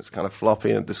and chips, it's kind of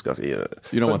floppy and disgusting. You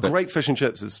don't want that. Great fish and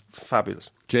chips is fabulous.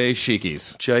 Jay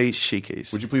Sheiky's. Jay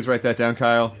Sheiky's. Would you please write that down,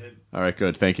 Kyle? All right,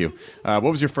 good. Thank you. What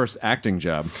was your first acting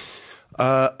job?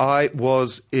 I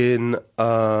was in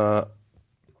an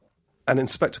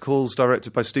Inspector Calls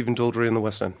directed by Stephen Daldry in the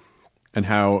West End. And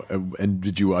how? And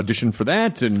did you audition for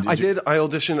that? And I did. I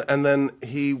auditioned, and then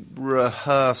he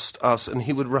rehearsed us, and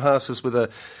he would rehearse us with a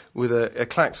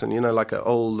klaxon, like an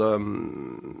old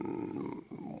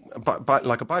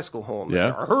like a bicycle horn.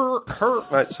 Yeah.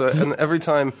 Right. So, and every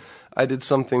time I did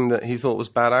something that he thought was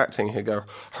bad acting, he'd go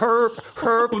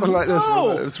herp, and like this.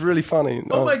 It was really funny.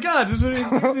 Oh my God!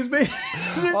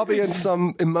 I'll be in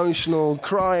some emotional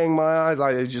crying my eyes.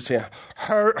 I just hear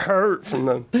hurt from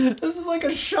them. This is like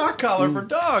a shock collar for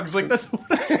dogs. Like that's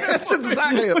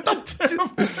exactly exactly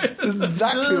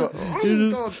what.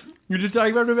 You're just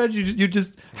talking about revenge. You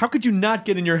just. How could you not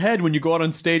get in your head when you go out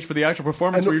on stage for the actual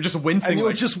performance where you're just wincing? And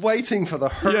you're just waiting for the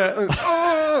hurt.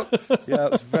 Yeah,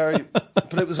 it was very.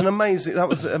 But it was an amazing. That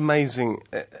was an amazing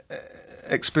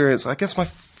experience. I guess my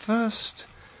first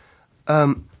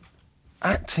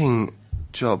acting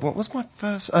job. What was my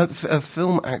first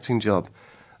film acting job?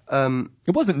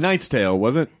 It wasn't Knight's Tale,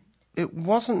 was it? It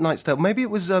wasn't Knight's Tale. Maybe it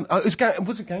was.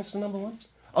 Was it Gangster Number One?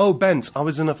 Oh, Bent. I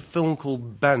was in a film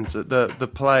called Bent,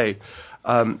 the play,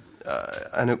 and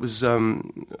it was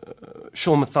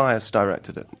Sean Matthias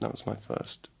directed it. That was my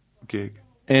first gig.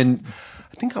 And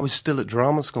I think I was still at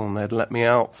drama school, and they'd let me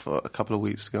out for a couple of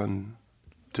weeks to go and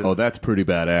do. Oh, that's pretty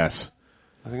badass.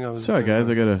 I think I was. Sorry, guys,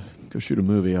 I gotta go shoot a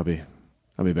movie. I'll be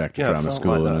back to drama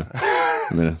school like in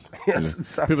a minute. Yes,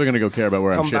 exactly. People are gonna go care about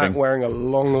where I'm shitting. Come back wearing a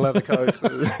long leather coat,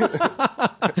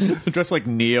 dressed like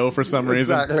Neo for some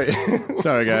reason. Exactly.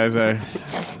 Sorry, guys.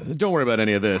 Don't worry about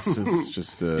any of this. It's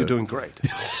just you're doing great.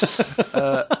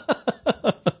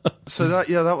 So that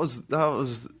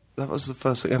was the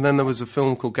first thing, and then there was a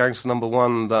film called Gangster Number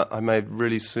One that I made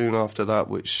really soon after that,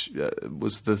 which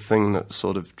was the thing that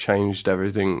sort of changed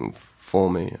everything for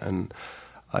me. And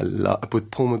I with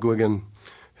Paul McGuigan,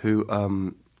 who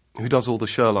does all the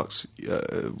Sherlocks,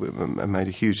 and made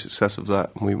a huge success of that.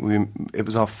 It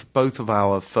was both of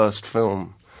our first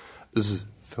films,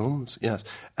 yes,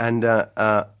 and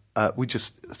we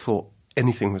just thought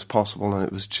anything was possible, and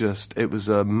it was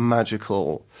a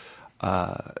magical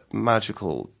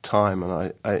time.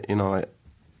 And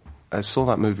I saw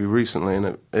that movie recently,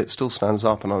 and it still stands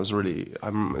up, and it's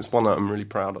one that I'm really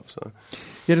proud of. So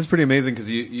yeah, it's pretty amazing because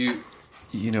you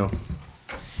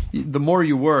the more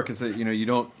you work is that you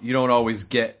don't always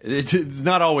get it's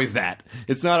not always that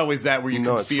where you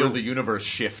can feel the universe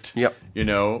shift. Yep.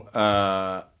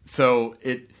 So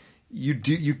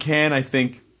you can, I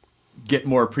think, get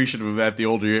more appreciative of that the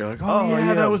older you're. Like,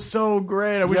 that was so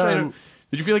great. I wish I had.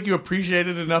 Did you feel like you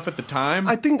appreciated it enough at the time?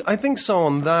 I think so.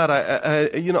 On that, I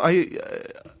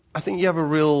think you have a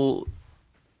real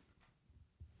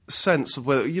sense of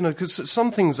whether because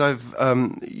some things I've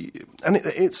and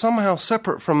it's somehow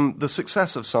separate from the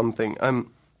success of something.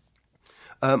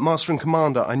 Master and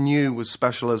Commander, I knew was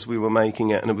special as we were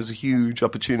making it, and it was a huge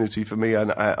opportunity for me.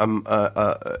 And I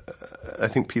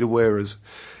think Peter Weir is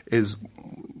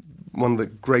one of the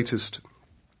greatest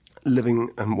living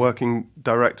and working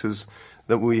directors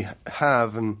that we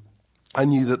have, and I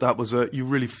knew that was you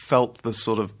really felt the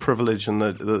sort of privilege and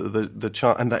the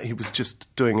chart, and that he was just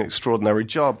doing an extraordinary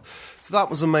job. So that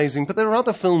was amazing. But there are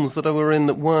other films that I were in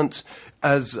that weren't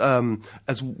as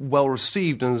well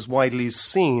received and as widely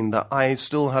seen that I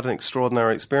still had an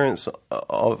extraordinary experience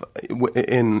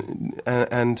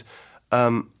and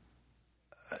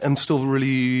am still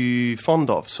really fond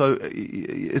of. So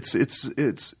it's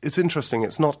interesting.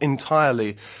 It's not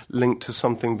entirely linked to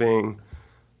something being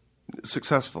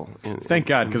successful. Thank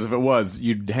God, because if it was,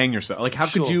 you'd hang yourself. Like, how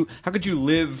could you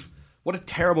live? What a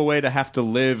terrible way to have to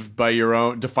live by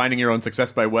defining your own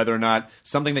success by whether or not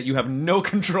something that you have no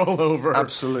control over.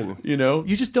 Absolutely. You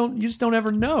just don't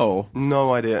ever know.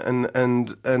 No idea.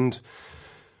 And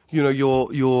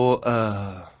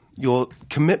your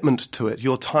commitment to it,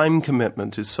 your time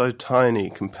commitment is so tiny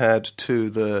compared to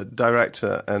the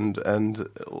director and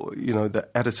the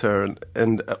editor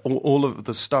and all of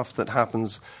the stuff that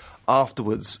happens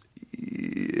afterwards.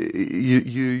 You're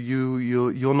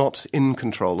not in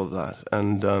control of that,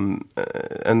 and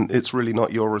it's really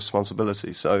not your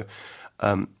responsibility. So,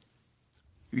 when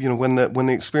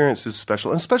the experience is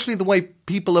special, and especially the way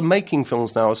people are making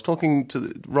films now. I was talking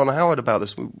to Ron Howard about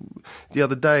this the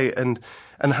other day, and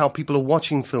how people are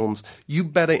watching films. You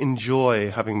better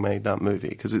enjoy having made that movie,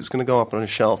 because it's going to go up on a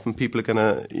shelf, and people are going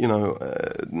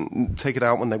to take it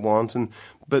out when they want.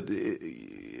 But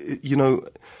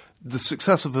the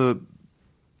success of a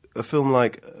film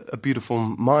like A Beautiful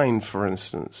Mind, for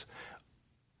instance,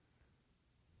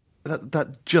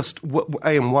 that just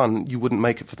A&1, you wouldn't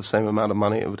make it for the same amount of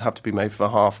money. It would have to be made for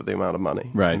half of the amount of money,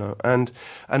 right? And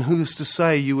who's to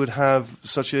say you would have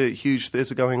such a huge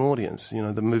theatre-going audience?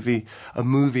 A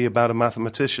movie about a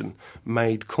mathematician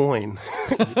made coin.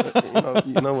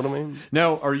 you know what I mean?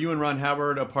 Now, are you and Ron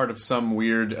Howard a part of some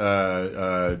weird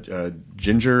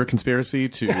ginger conspiracy?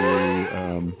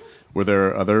 Were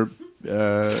there other?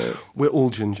 We're all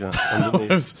ginger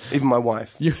underneath. Even my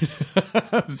wife.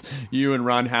 You and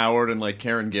Ron Howard and like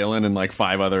Karen Gillan and like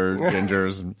 5 other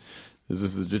gingers. And this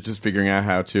is just figuring out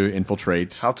how to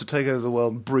infiltrate, how to take over the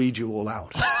world, breed you all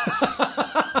out.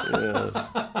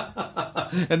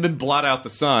 And then blot out the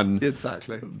sun.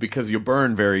 Exactly. Because you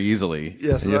burn very easily.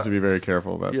 Yes. You have to be very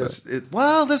careful about that.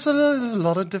 Well, there's a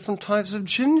lot of different types of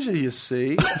ginger, you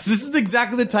see. This is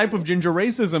exactly the type of ginger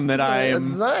racism that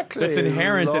that's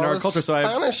inherent in our culture. So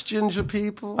Spanish ginger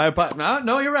people.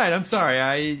 No, you're right. I'm sorry.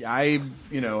 I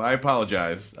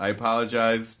apologize. I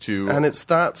apologize to... And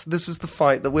this is the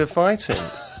fight that we're fighting.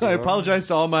 I apologize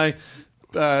to all my...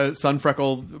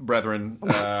 sun-freckled brethren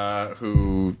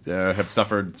who have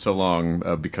suffered so long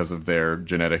because of their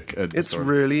genetic disorder. It's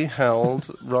really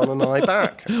held Ron and I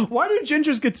back. Why do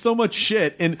gingers get so much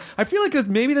shit? And I feel like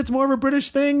maybe that's more of a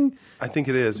British thing. I think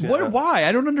it is. Yeah. Why?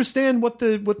 I don't understand what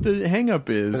the hang-up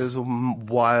is. There's a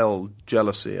wild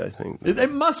jealousy, I think.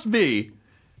 It must be.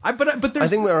 But there's... I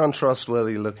think we're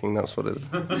untrustworthy looking. That's what it is.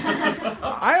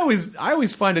 I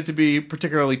always find it to be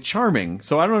particularly charming.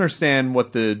 So I don't understand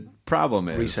what the problem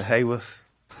is. Rita Hayworth.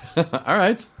 All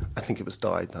right. I think it was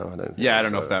dyed though. I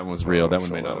don't know if that one was real. That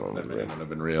one may not have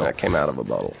been real. That came out of a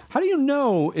bottle. How do you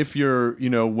know if you're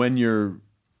when you're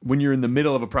in the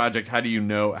middle of a project? How do you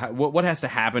know what has to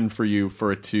happen for you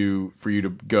to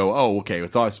go? Oh, okay,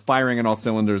 it's firing on all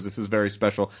cylinders. This is very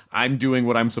special. I'm doing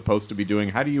what I'm supposed to be doing.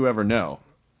 How do you ever know?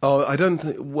 Oh, I don't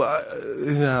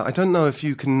know if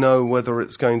you can know whether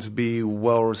it's going to be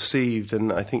well received,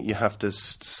 and I think you have to,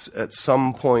 at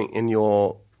some point in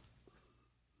your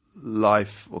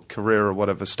life or career or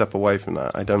whatever, step away from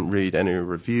that. I don't read any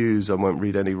reviews. I won't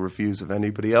read any reviews of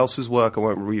anybody else's work. I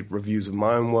won't read reviews of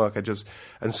my own work.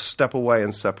 And step away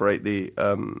and separate the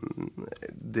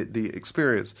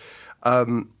experience.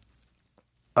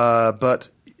 But.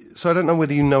 So I don't know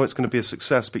whether you know it's going to be a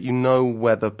success, but you know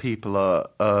whether people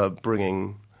are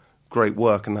bringing great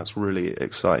work, and that's really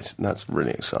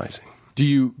exciting. Do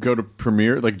you go to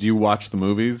premiere? Like, do you watch the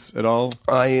movies at all?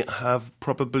 I have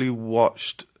probably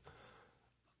watched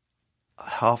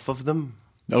half of them.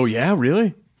 Oh yeah,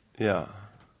 really? Yeah.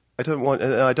 I don't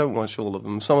watch all of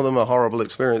them. Some of them are horrible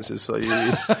experiences, so you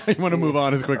want to move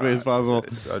on as quickly as possible.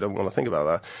 I don't want to think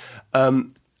about that.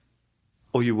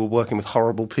 Or you were working with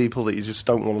horrible people that you just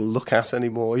don't want to look at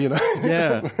anymore, you know?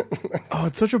 Yeah. Oh,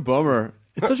 it's such a bummer.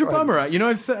 It's such a bummer. You know,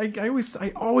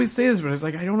 I always say this, but it's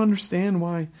like, I don't understand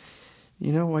why,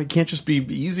 you know, why it can't just be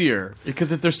easier.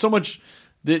 Because if there's so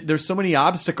many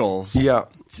obstacles. Yeah.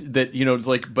 That, you know, it's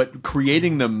like, but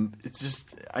creating them, it's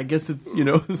just, I guess it's, you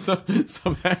know,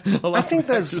 I think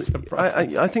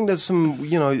there's some,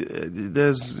 you know,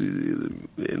 there's,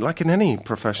 like in any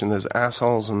profession, there's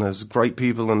assholes and there's great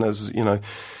people and there's, you know,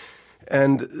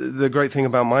 and the great thing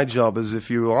about my job is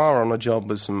if you are on a job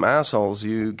with some assholes,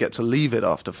 you get to leave it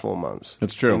after 4 months.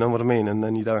 That's true. You know what I mean? And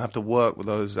then you don't have to work with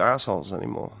those assholes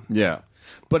anymore. Yeah.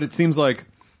 But it seems like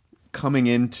coming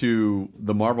into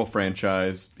the Marvel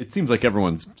franchise, it seems like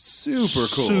everyone's super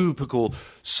cool. Super cool.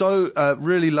 So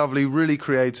really lovely, really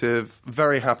creative,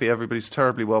 very happy. Everybody's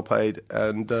terribly well paid.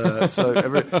 And so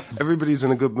everybody's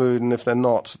in a good mood. And if they're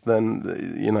not,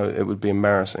 then, you know, it would be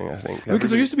embarrassing, I think. Because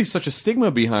there used to be such a stigma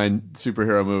behind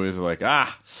superhero movies. Like,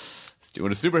 it's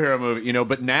doing a superhero movie, you know.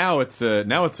 But now it's a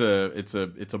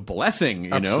blessing, you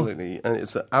know. Absolutely. And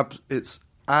it's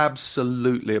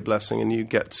absolutely a blessing. And you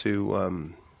get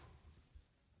to...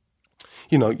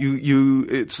 you know,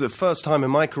 it's the first time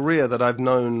in my career that I've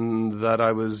known that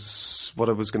I was what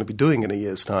I was going to be doing in a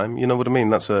year's time. You know what I mean?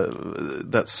 That's a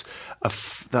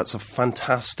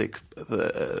fantastic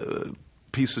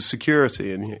piece of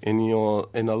security in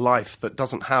a life that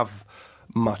doesn't have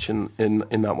much in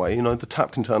that way. You know, the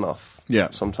tap can turn off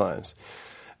sometimes.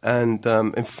 And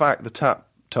in fact, the tap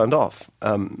turned off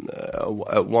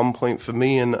at one point for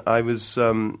me, and I was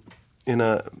in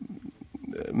a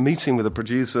meeting with a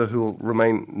producer who will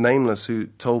remain nameless, who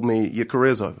told me, your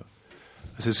career's over.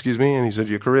 I said, excuse me? And he said,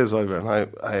 your career's over. And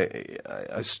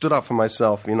I stood up for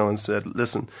myself, you know, and said,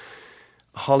 listen,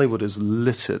 Hollywood is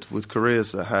littered with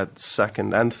careers that had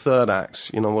second and third acts.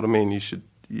 You know what I mean? You should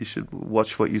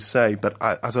watch what you say. But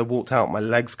as I walked out,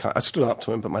 I stood up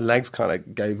to him, but my legs kind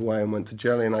of gave way and went to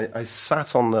jelly. And I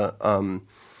sat on the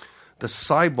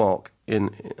sidewalk on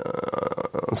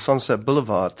Sunset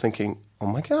Boulevard thinking, oh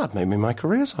my God, maybe my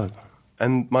career's over.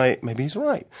 And maybe he's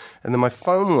right. And then my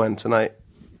phone went, and I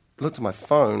looked at my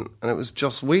phone, and it was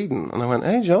Joss Whedon. And I went,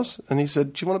 hey, Joss. And he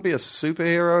said, do you want to be a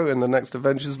superhero in the next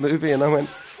Avengers movie? And I went,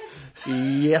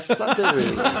 yes, I do.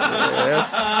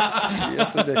 Yes,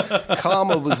 I do.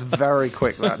 Karma was very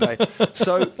quick that day.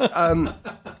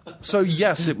 So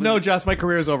yes, it was... No, Joss, my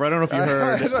career's over. I don't know if you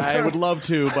heard. I would love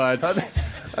to, but...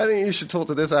 I think you should talk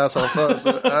to this asshole first.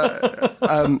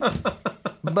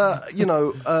 But you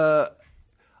know,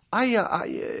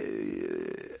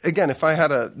 again, if I had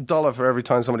 $1 for every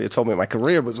time somebody had told me my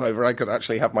career was over, I could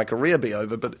actually have my career be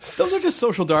over. But those are just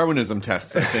social Darwinism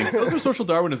tests, I think. Those are social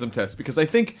Darwinism tests, because I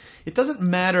think it doesn't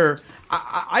matter.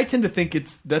 I tend to think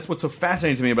that's what's so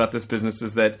fascinating to me about this business,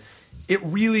 is that it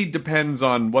really depends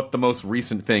on what the most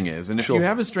recent thing is. And if you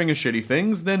have a string of shitty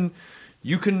things, then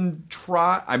you can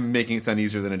try. I'm making it sound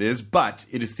easier than it is, but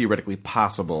it is theoretically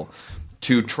possible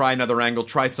to try another angle,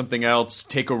 try something else,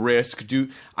 take a risk.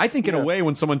 I think in a way,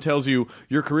 when someone tells you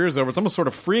your career's over, it's almost sort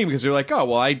of freeing, because you're like, oh,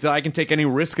 well, I can take any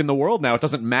risk in the world now. It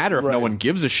doesn't matter if no one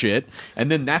gives a shit.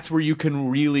 And then that's where you can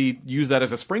really use that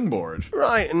as a springboard.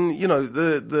 Right. And, you know,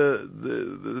 the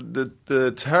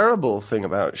terrible thing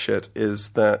about shit is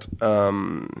that,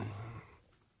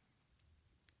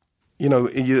 you know,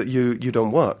 you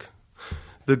don't work.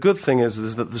 The good thing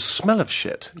is that the smell of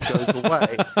shit goes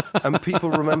away, and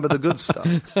people remember the good stuff.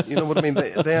 You know what I mean?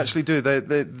 They actually do.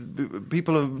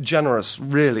 People are generous,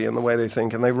 really, in the way they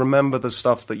think, and they remember the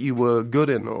stuff that you were good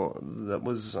in or that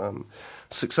was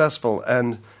successful.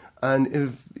 And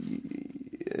if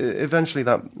eventually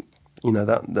that, you know,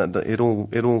 that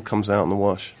it all comes out in the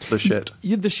wash. The shit.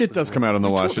 The shit does come out in the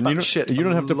wash, and you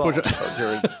don't have to push it.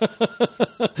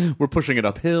 We're pushing it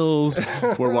up hills.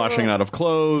 We're washing it out of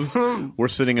clothes. We're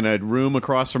sitting in a room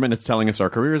across from it, and it's telling us our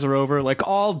careers are over. Like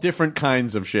all different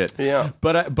kinds of shit. Yeah.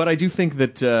 But I do think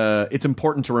that it's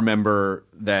important to remember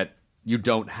that you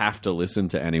don't have to listen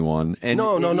to anyone. And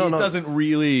no. It doesn't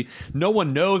really... No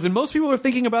one knows. And most people are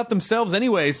thinking about themselves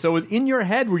anyway. So in your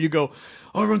head where you go,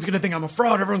 oh, everyone's going to think I'm a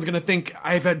fraud. Everyone's going to think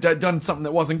I've done something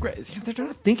that wasn't great. They're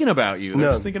not thinking about you.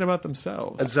 They're just thinking about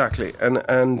themselves. Exactly. And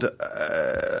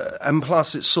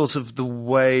plus it's sort of the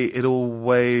way it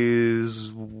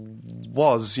always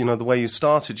was, you know, the way you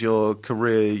started your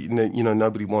career, you know,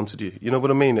 nobody wanted you. You know what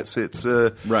I mean? It's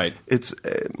right. It's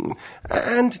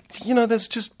and you know, there's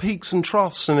just peaks and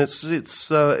troughs, and it's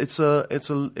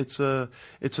a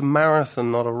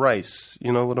marathon, not a race.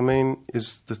 You know what I mean?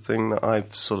 Is the thing that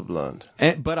I've sort of learned.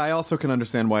 But I also can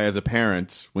understand why, as a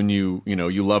parent, when you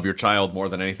love your child more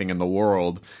than anything in the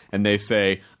world, and they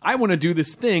say, I want to do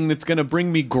this thing that's going to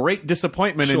bring me great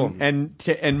disappointment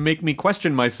and make me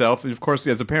question myself. And of course,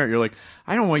 as a parent, you're like,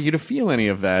 I don't want you to feel any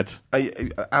of that.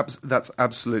 That's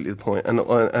absolutely the point. And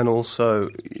also,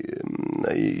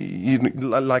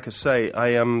 like I say, I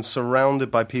am surrounded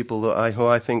by people who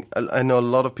I think, I know a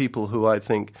lot of people who I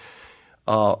think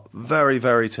are very,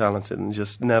 very talented and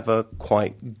just never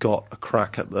quite got a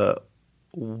crack at the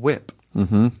whip.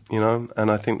 Mm-hmm. You know,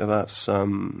 and I think that's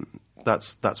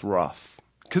rough,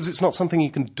 because it's not something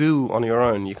you can do on your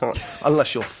own. You can't,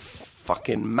 unless you're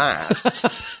fucking mad.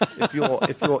 if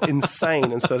you're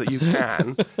insane, and so that you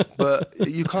can, but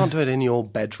you can't do it in your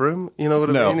bedroom. You know what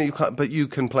I mean? You can't, but you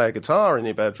can play a guitar in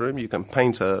your bedroom. You can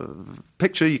paint a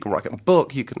picture. You can write a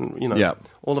book. You can,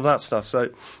 all of that stuff. So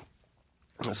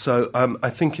I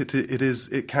think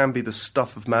it can be the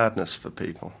stuff of madness for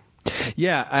people.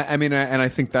 Yeah, I mean, and I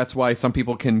think that's why some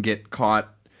people can get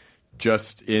caught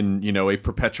just in, a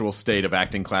perpetual state of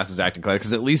acting classes,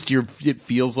 because at least it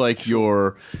feels like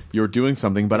you're doing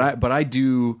something. But I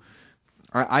do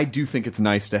think it's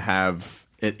nice to have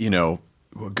it,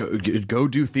 go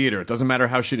do theater. It doesn't matter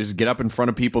how shit is. Get up in front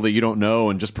of people that you don't know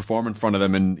and just perform in front of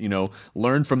them, and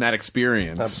learn from that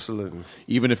experience. Absolutely.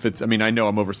 Even if it's, I mean, I know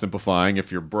I'm oversimplifying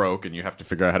if you're broke and you have to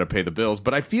figure out how to pay the bills,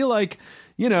 but I feel like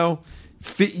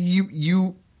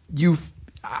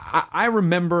I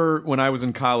remember when I was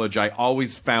in college, I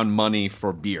always found money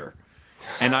for beer,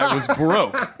 and I was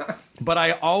broke, but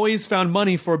I always found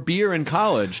money for beer in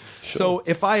college. Sure. So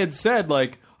if I had said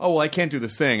like, oh, well, I can't do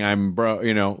this thing, I'm broke,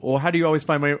 well, how do you always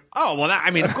find money? Oh, well,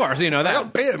 of course, that.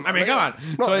 I mean, come on.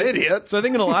 Not an idiot. So I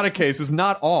think in a lot of cases,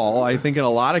 not all, I think in a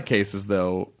lot of cases,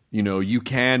 though, you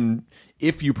can,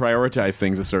 if you prioritize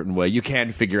things a certain way, you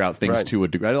can figure out things to a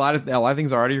degree. A lot of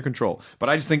things are out of your control. But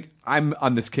I just think I'm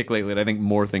on this kick lately, and I think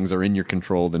more things are in your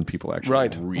control than people actually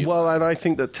realize. Well, and I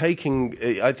think that taking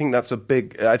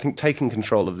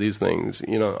control of these things,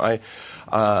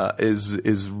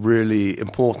 is really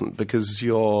important, because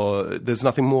there's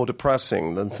nothing more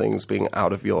depressing than things being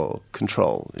out of your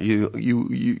control.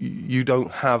 You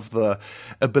don't have the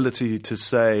ability to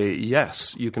say,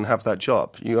 yes, you can have that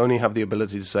job. You only have the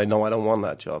ability to say, no, I don't want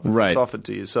that job. It's offered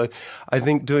to you. So I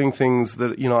think doing things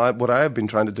that, what I have been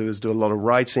trying to do is do a lot of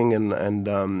writing and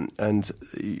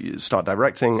start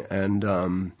directing, and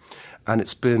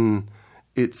it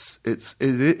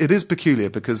is peculiar,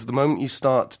 because the moment you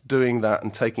start doing that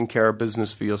and taking care of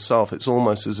business for yourself, it's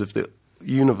almost as if the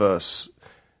universe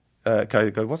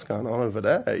go, what's going on over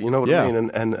there? You know what I mean?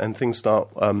 And things start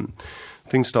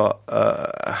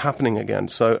happening again.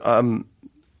 So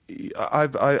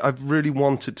I've really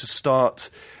wanted to start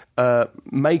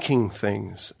making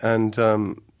things, and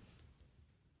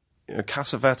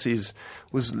Cassavetes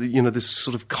was this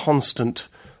sort of constant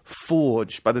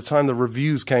forge. By the time the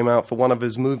reviews came out for one of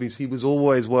his movies, he was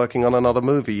always working on another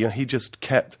movie. He just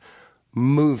kept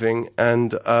moving,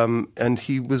 and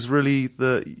he was really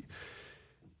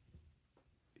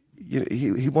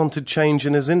he wanted change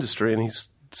in his industry, and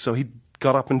so he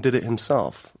got up and did it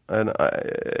himself. And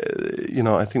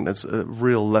I think that's a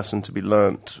real lesson to be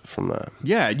learned from that.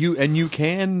 Yeah, you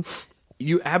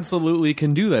absolutely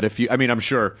can do that if you. I mean, I'm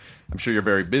sure you're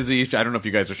very busy. I don't know if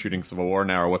you guys are shooting Civil War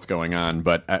now or what's going on,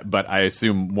 but I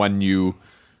assume when you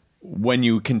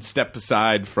can step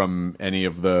aside from any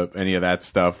of that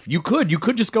stuff, you could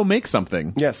just go make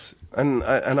something. Yes, and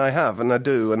I have, and I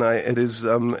do, and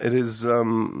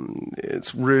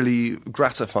it's really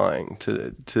gratifying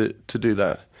to do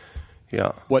that.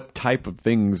 Yeah. What type of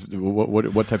things?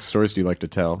 What type of stories do you like to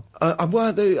tell?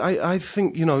 Well, I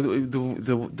think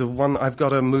the one, I've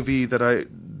got a movie that I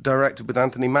directed with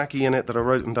Anthony Mackie in it, that I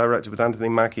wrote and directed with Anthony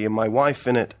Mackie and my wife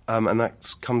in it, and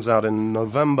that comes out in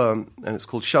November, and it's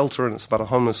called Shelter, and it's about a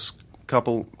homeless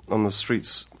couple on the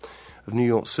streets of New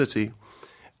York City,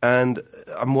 and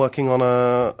I'm working on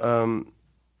a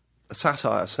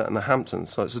satire set in the Hamptons,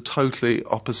 so it's a totally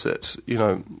opposite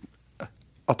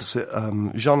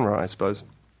genre, I suppose.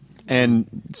 And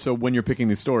so when you're picking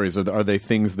these stories, are they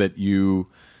things that you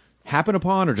happen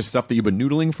upon, or just stuff that you've been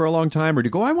noodling for a long time? Or do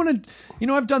you go, I want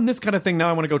to, I've done this kind of thing, now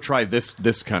I want to go try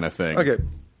this kind of thing? Okay.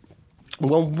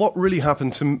 Well, what really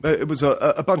happened to it was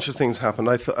a bunch of things happened.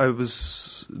 I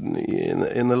was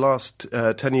in the last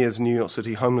 10 years in New York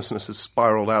City, homelessness has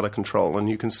spiraled out of control, and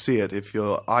you can see it if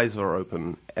your eyes are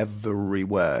open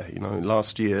everywhere. You know,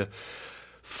 last year,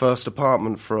 first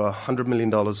apartment for $100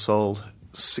 million sold.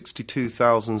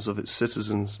 62,000 of its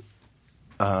citizens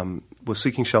were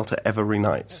seeking shelter every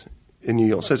night in New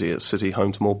York City, a city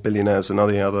home to more billionaires than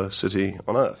any other city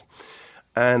on earth,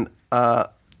 and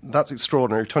that's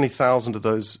extraordinary. 20,000 of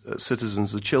those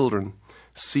citizens are children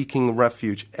seeking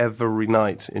refuge every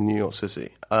night in New York City.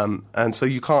 And so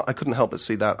I couldn't help but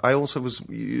see that. I also was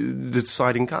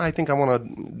deciding, I think I want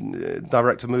to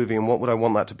direct a movie, and what would I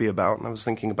want that to be about? And I was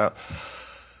thinking about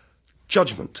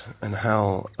judgment and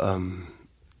how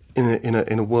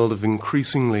in a world of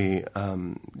increasingly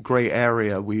grey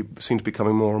area, we seem to be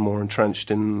becoming more and more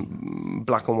entrenched in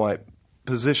black and white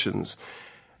positions.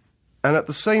 And at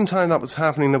the same time that was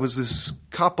happening, there was this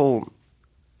couple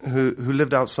who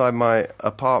lived outside my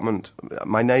apartment,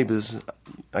 my neighbors,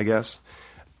 I guess,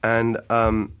 and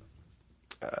a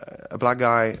black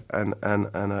guy and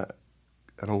a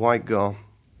white girl.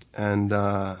 And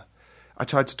I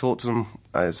tried to talk to them.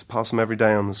 I passed them every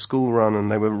day on the school run,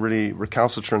 and they were really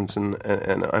recalcitrant. And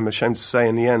I'm ashamed to say,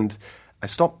 in the end, I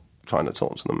stopped trying to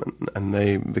talk to them, and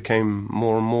they became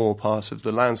more and more part of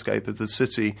the landscape of the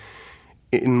city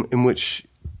in which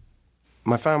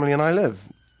my family and I live.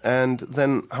 And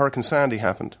then Hurricane Sandy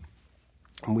happened.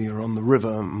 And we were on the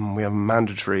river, and we have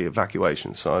mandatory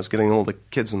evacuation. So I was getting all the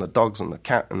kids and the dogs and the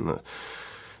cat and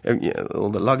all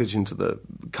the luggage into the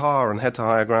car and head to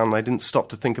higher ground. And I didn't stop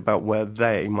to think about where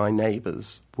they, my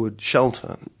neighbours, would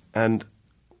shelter. And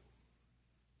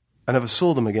I never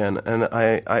saw them again. And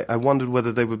I wondered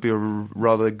whether they would be a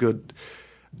rather good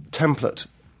template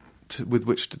with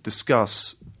which to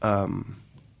discuss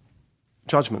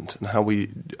judgment and how we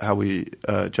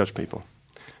judge people.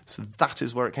 So that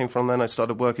is where it came from. Then I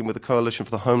started working with the Coalition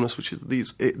for the Homeless, which is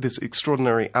this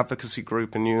extraordinary advocacy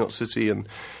group in New York City, and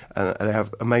they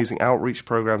have amazing outreach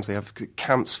programs. They have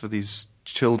camps for these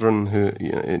children who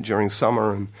during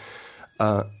summer,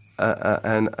 and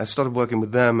I started working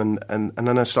with them, and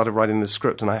then I started writing the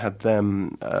script, and I had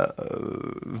them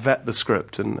vet the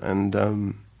script,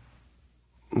 and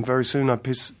very soon I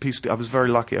was very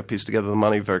lucky. I pieced together the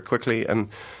money very quickly, and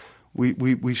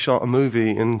we shot a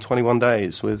movie in 21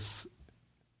 days and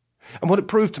what it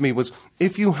proved to me was,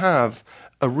 if you have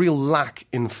a real lack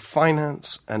in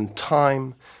finance and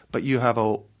time, but you have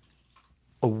a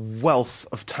wealth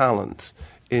of talent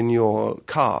in your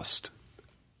cast,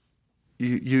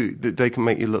 they can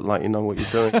make you look like you know what you're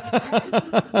doing.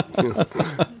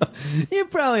 You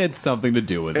probably had something to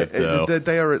do with it, though.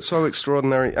 They are so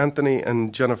extraordinary. Anthony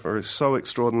and Jennifer is so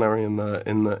extraordinary in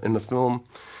the film.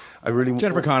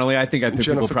 Jennifer Connelly. I think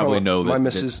people probably know that. My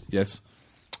missus. Yes.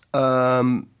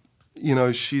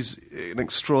 She's an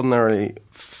extraordinarily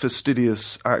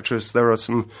fastidious actress. There are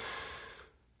some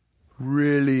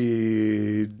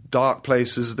really dark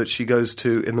places that she goes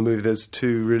to in the movie. There's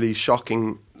two really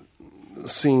shocking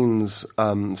scenes,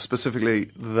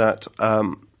 specifically that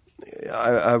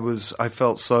I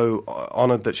felt so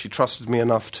honoured that she trusted me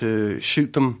enough to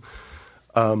shoot them.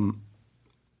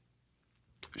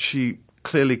 She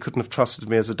clearly couldn't have trusted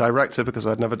me as a director because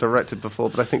I'd never directed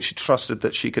before, but I think she trusted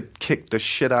that she could kick the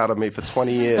shit out of me for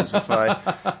 20 years if I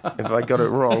got it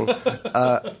wrong.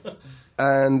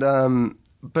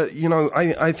 But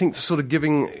I think sort of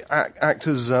giving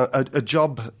actors a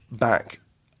job back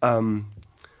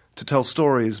to tell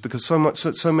stories, because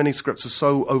so many scripts are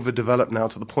so overdeveloped now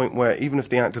to the point where even if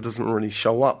the actor doesn't really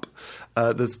show up,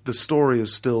 the story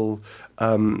is still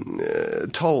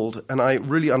told, and I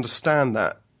really understand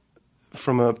that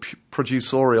from a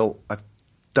producerial. I've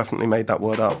definitely made that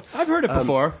word up. I've heard it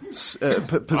before.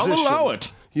 Position. I'll allow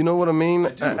it. You know what I mean?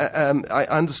 I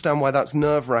understand why that's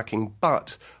nerve-wracking,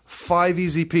 but 5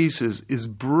 Easy Pieces is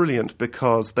brilliant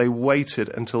because they waited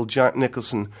until Jack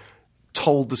Nicholson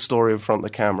told the story in front of the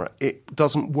camera. It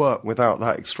doesn't work without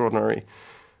that extraordinary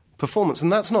performance.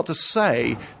 And that's not to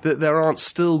say that there aren't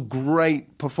still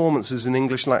great performances in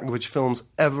English language films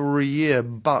every year,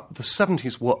 but the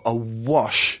 70s were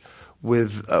awash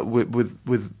with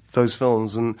those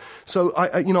films. And so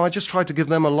I just tried to give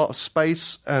them a lot of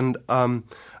space and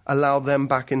allow them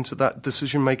back into that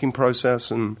decision-making process,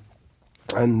 and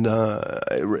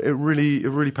it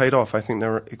really paid off. I think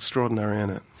they're extraordinary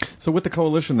in it. So with the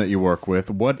coalition that you work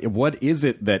with, what is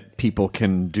it that people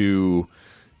can do,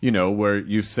 where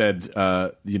you said,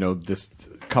 this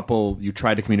couple, you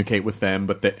tried to communicate with them,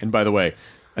 and by the way,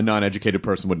 A non-educated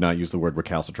person would not use the word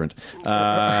recalcitrant.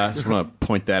 Just want to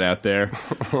point that out there.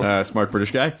 Smart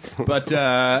British guy. But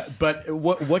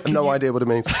what? No idea what it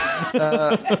means.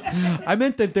 I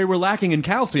meant that they were lacking in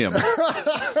calcium.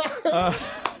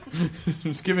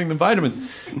 Just giving them vitamins.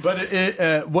 But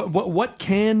what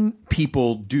can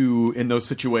people do in those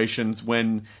situations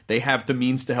when they have the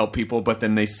means to help people, but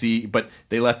then they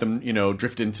let them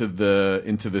drift into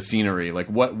the scenery? Like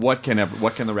what can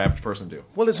the average person do?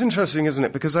 Well, it's interesting, isn't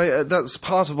it? Because that's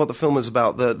part of what the film is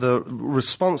about. The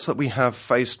response that we have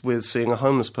faced with seeing a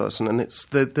homeless person, and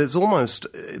there's almost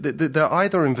they're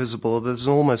either invisible or there's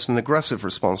almost an aggressive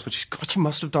response. Which God, you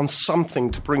must have done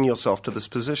something to bring yourself to this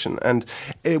position. And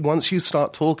once you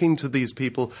start talking to these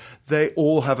people, they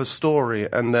all have a story,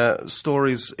 and their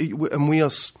stories. And we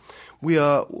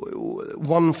are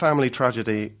one family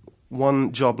tragedy,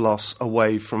 one job loss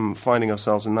away from finding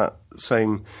ourselves in that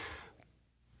same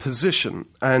position.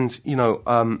 And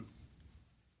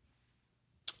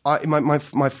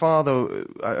my father.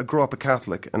 I grew up a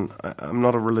Catholic, and I'm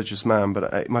not a religious man,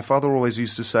 but my father always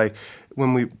used to say,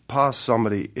 when we pass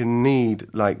somebody in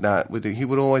need like that, he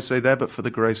would always say, "There, but for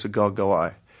the grace of God, go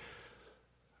I."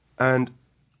 And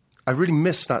I really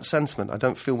miss that sentiment. I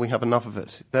don't feel we have enough of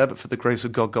it. There, but for the grace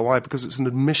of God, go I, because it's an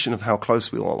admission of how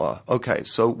close we all are. Okay,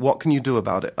 so what can you do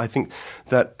about it? I think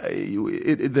that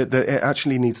it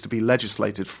actually needs to be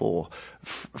legislated for,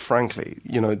 frankly.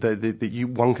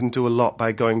 One can do a lot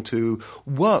by going to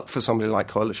work for somebody like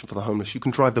Coalition for the Homeless. You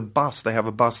can drive the bus. They have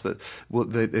a bus that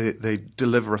they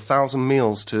deliver 1,000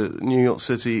 meals to New York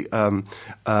City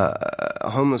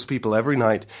homeless people every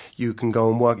night. You can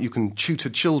go and work. You can tutor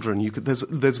children.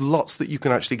 There's lots that you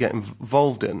can actually get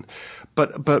involved in,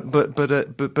 but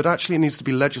actually it needs to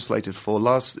be legislated for.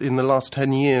 In the last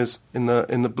 10 years, in the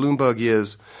Bloomberg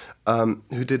years,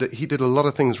 he did a lot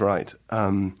of things right,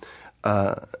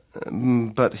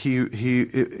 but he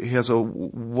has a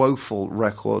woeful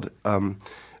record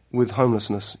with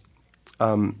homelessness.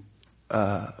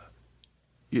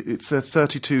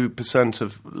 32%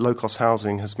 of low-cost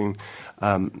housing has been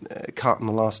cut in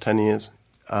the last 10 years,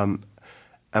 and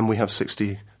we have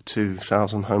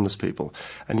 62,000 homeless people.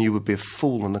 And you would be a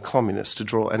fool and a communist to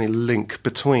draw any link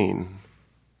between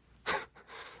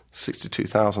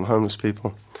 62,000 homeless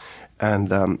people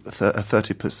and a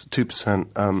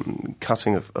 32%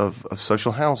 cutting of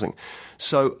social housing.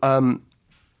 So,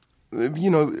 there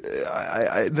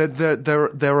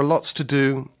are lots to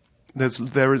do.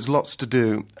 There is lots to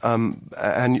do,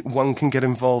 and one can get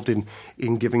involved in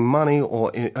giving money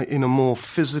or in a more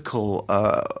physical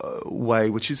way,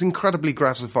 which is incredibly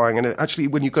gratifying. And actually,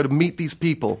 when you go to meet these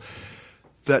people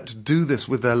that do this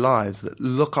with their lives, that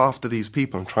look after these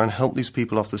people and try and help these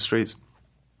people off the streets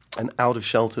and out of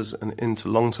shelters and into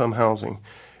long-term housing,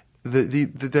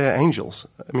 they're angels.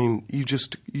 I mean, you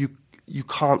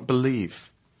can't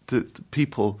believe that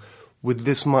people with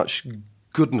this much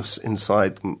goodness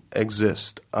inside them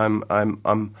exist. I'm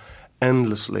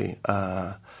endlessly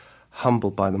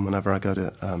humbled by them whenever I go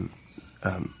to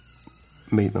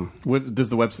meet them. Does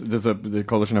the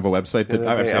coalition have a website?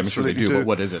 I'm sure they do. But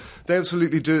what is it? They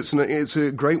absolutely do. It's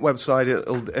a great website,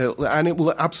 and it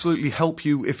will absolutely help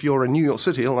you if you're in New York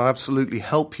City. It'll absolutely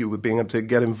help you with being able to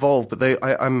get involved. But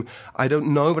I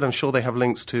don't know, but I'm sure they have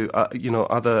links to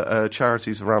other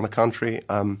charities around the country.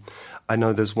 I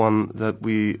know there's one that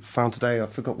we found today. I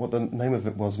forgot what the name of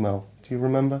it was, Mel. Do you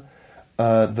remember?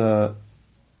 In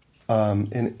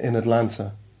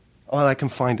Atlanta. Oh, I can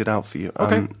find it out for you.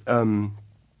 Okay.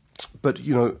 But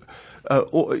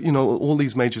all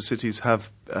these major cities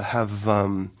have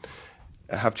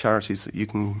charities that you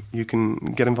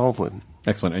can get involved with.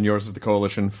 Excellent. And yours is the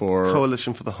Coalition for the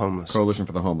Homeless. Coalition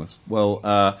for the Homeless. Well,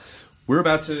 we're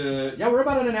about at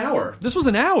an hour. This was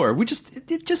an hour.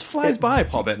 It just flies by,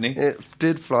 Paul Bettany. It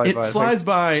did fly by. It flies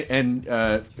by, and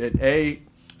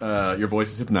your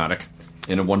voice is hypnotic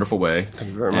in a wonderful way.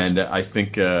 Thank you very much. And I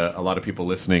think a lot of people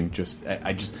listening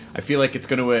I feel like it's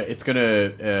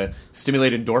gonna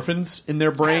stimulate endorphins in their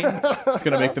brain. It's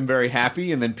gonna make them very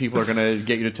happy, and then people are gonna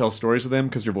get you to tell stories of them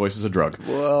because your voice is a drug.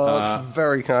 Well, that's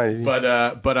very kind of you. But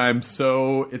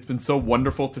it's been so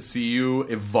wonderful to see you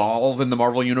evolve in the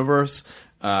Marvel Universe.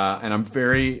 And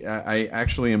I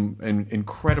actually am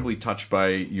incredibly touched by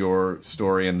your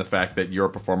story and the fact that you're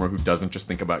a performer who doesn't just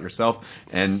think about yourself,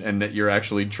 and that you're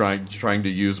actually trying to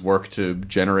use work to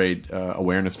generate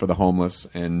awareness for the homeless.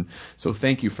 And so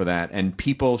thank you for that. And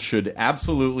people should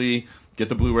absolutely get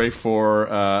the Blu-ray for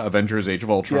Avengers: Age of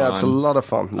Ultron. Yeah, it's a lot of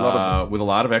fun. With a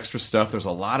lot of extra stuff. There's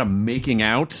a lot of making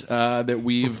out that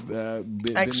we've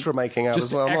making out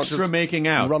as well. Extra making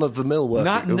out. Run of the mill work.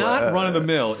 Not run of the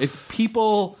mill. It's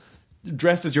people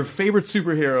dressed as your favorite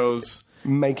superheroes.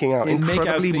 Making out.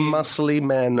 Incredibly muscly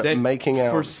men making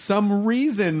out. For some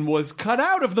reason was cut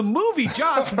out of the movie.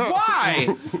 Josh,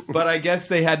 why? But I guess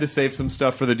they had to save some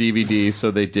stuff for the DVD, so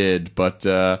they did. But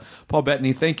Paul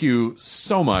Bettany, thank you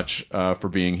so much for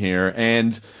being here.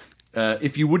 And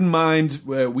if you wouldn't mind,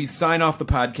 we sign off the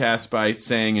podcast by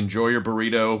saying enjoy your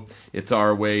burrito. It's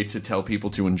our way to tell people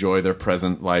to enjoy their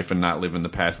present life and not live in the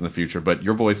past and the future. But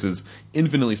your voice is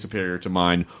infinitely superior to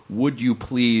mine. Would you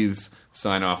please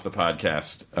sign off the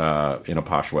podcast in a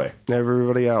posh way?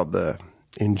 Everybody out there,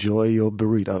 enjoy your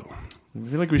burrito. I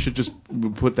feel like we should just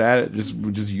put that, just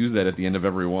use that at the end of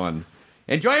every one.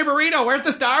 Enjoy your burrito. Where's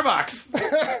the Starbucks?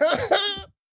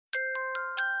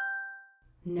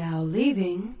 Now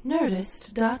leaving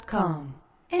Nerdist.com.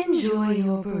 Enjoy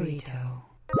your burrito.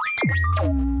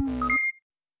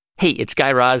 Hey, it's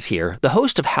Guy Raz here, the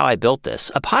host of How I Built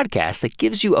This, a podcast that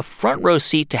gives you a front row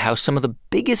seat to how some of the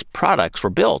biggest products were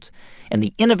built and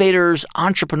the innovators,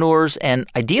 entrepreneurs, and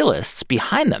idealists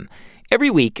behind them. Every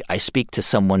week, I speak to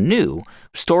someone new.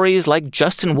 Stories like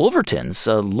Justin Wolverton's,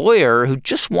 a lawyer who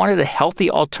just wanted a healthy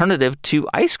alternative to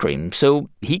ice cream, so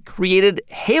he created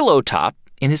Halo Top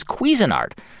in his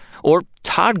Cuisinart. Or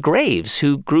Todd Graves,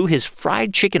 who grew his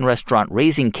fried chicken restaurant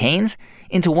Raising Cane's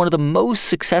into one of the most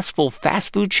successful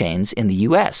fast food chains in the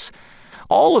U.S.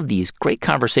 All of these great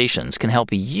conversations can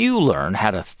help you learn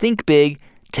how to think big,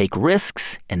 take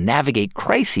risks, and navigate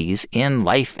crises in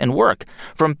life and work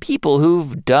from people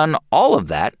who've done all of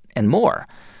that and more.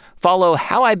 Follow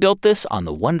How I Built This on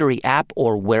the Wondery app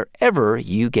or wherever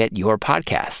you get your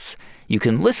podcasts. You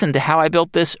can listen to How I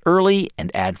Built This early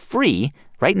and ad-free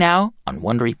right now on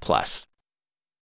Wondery Plus.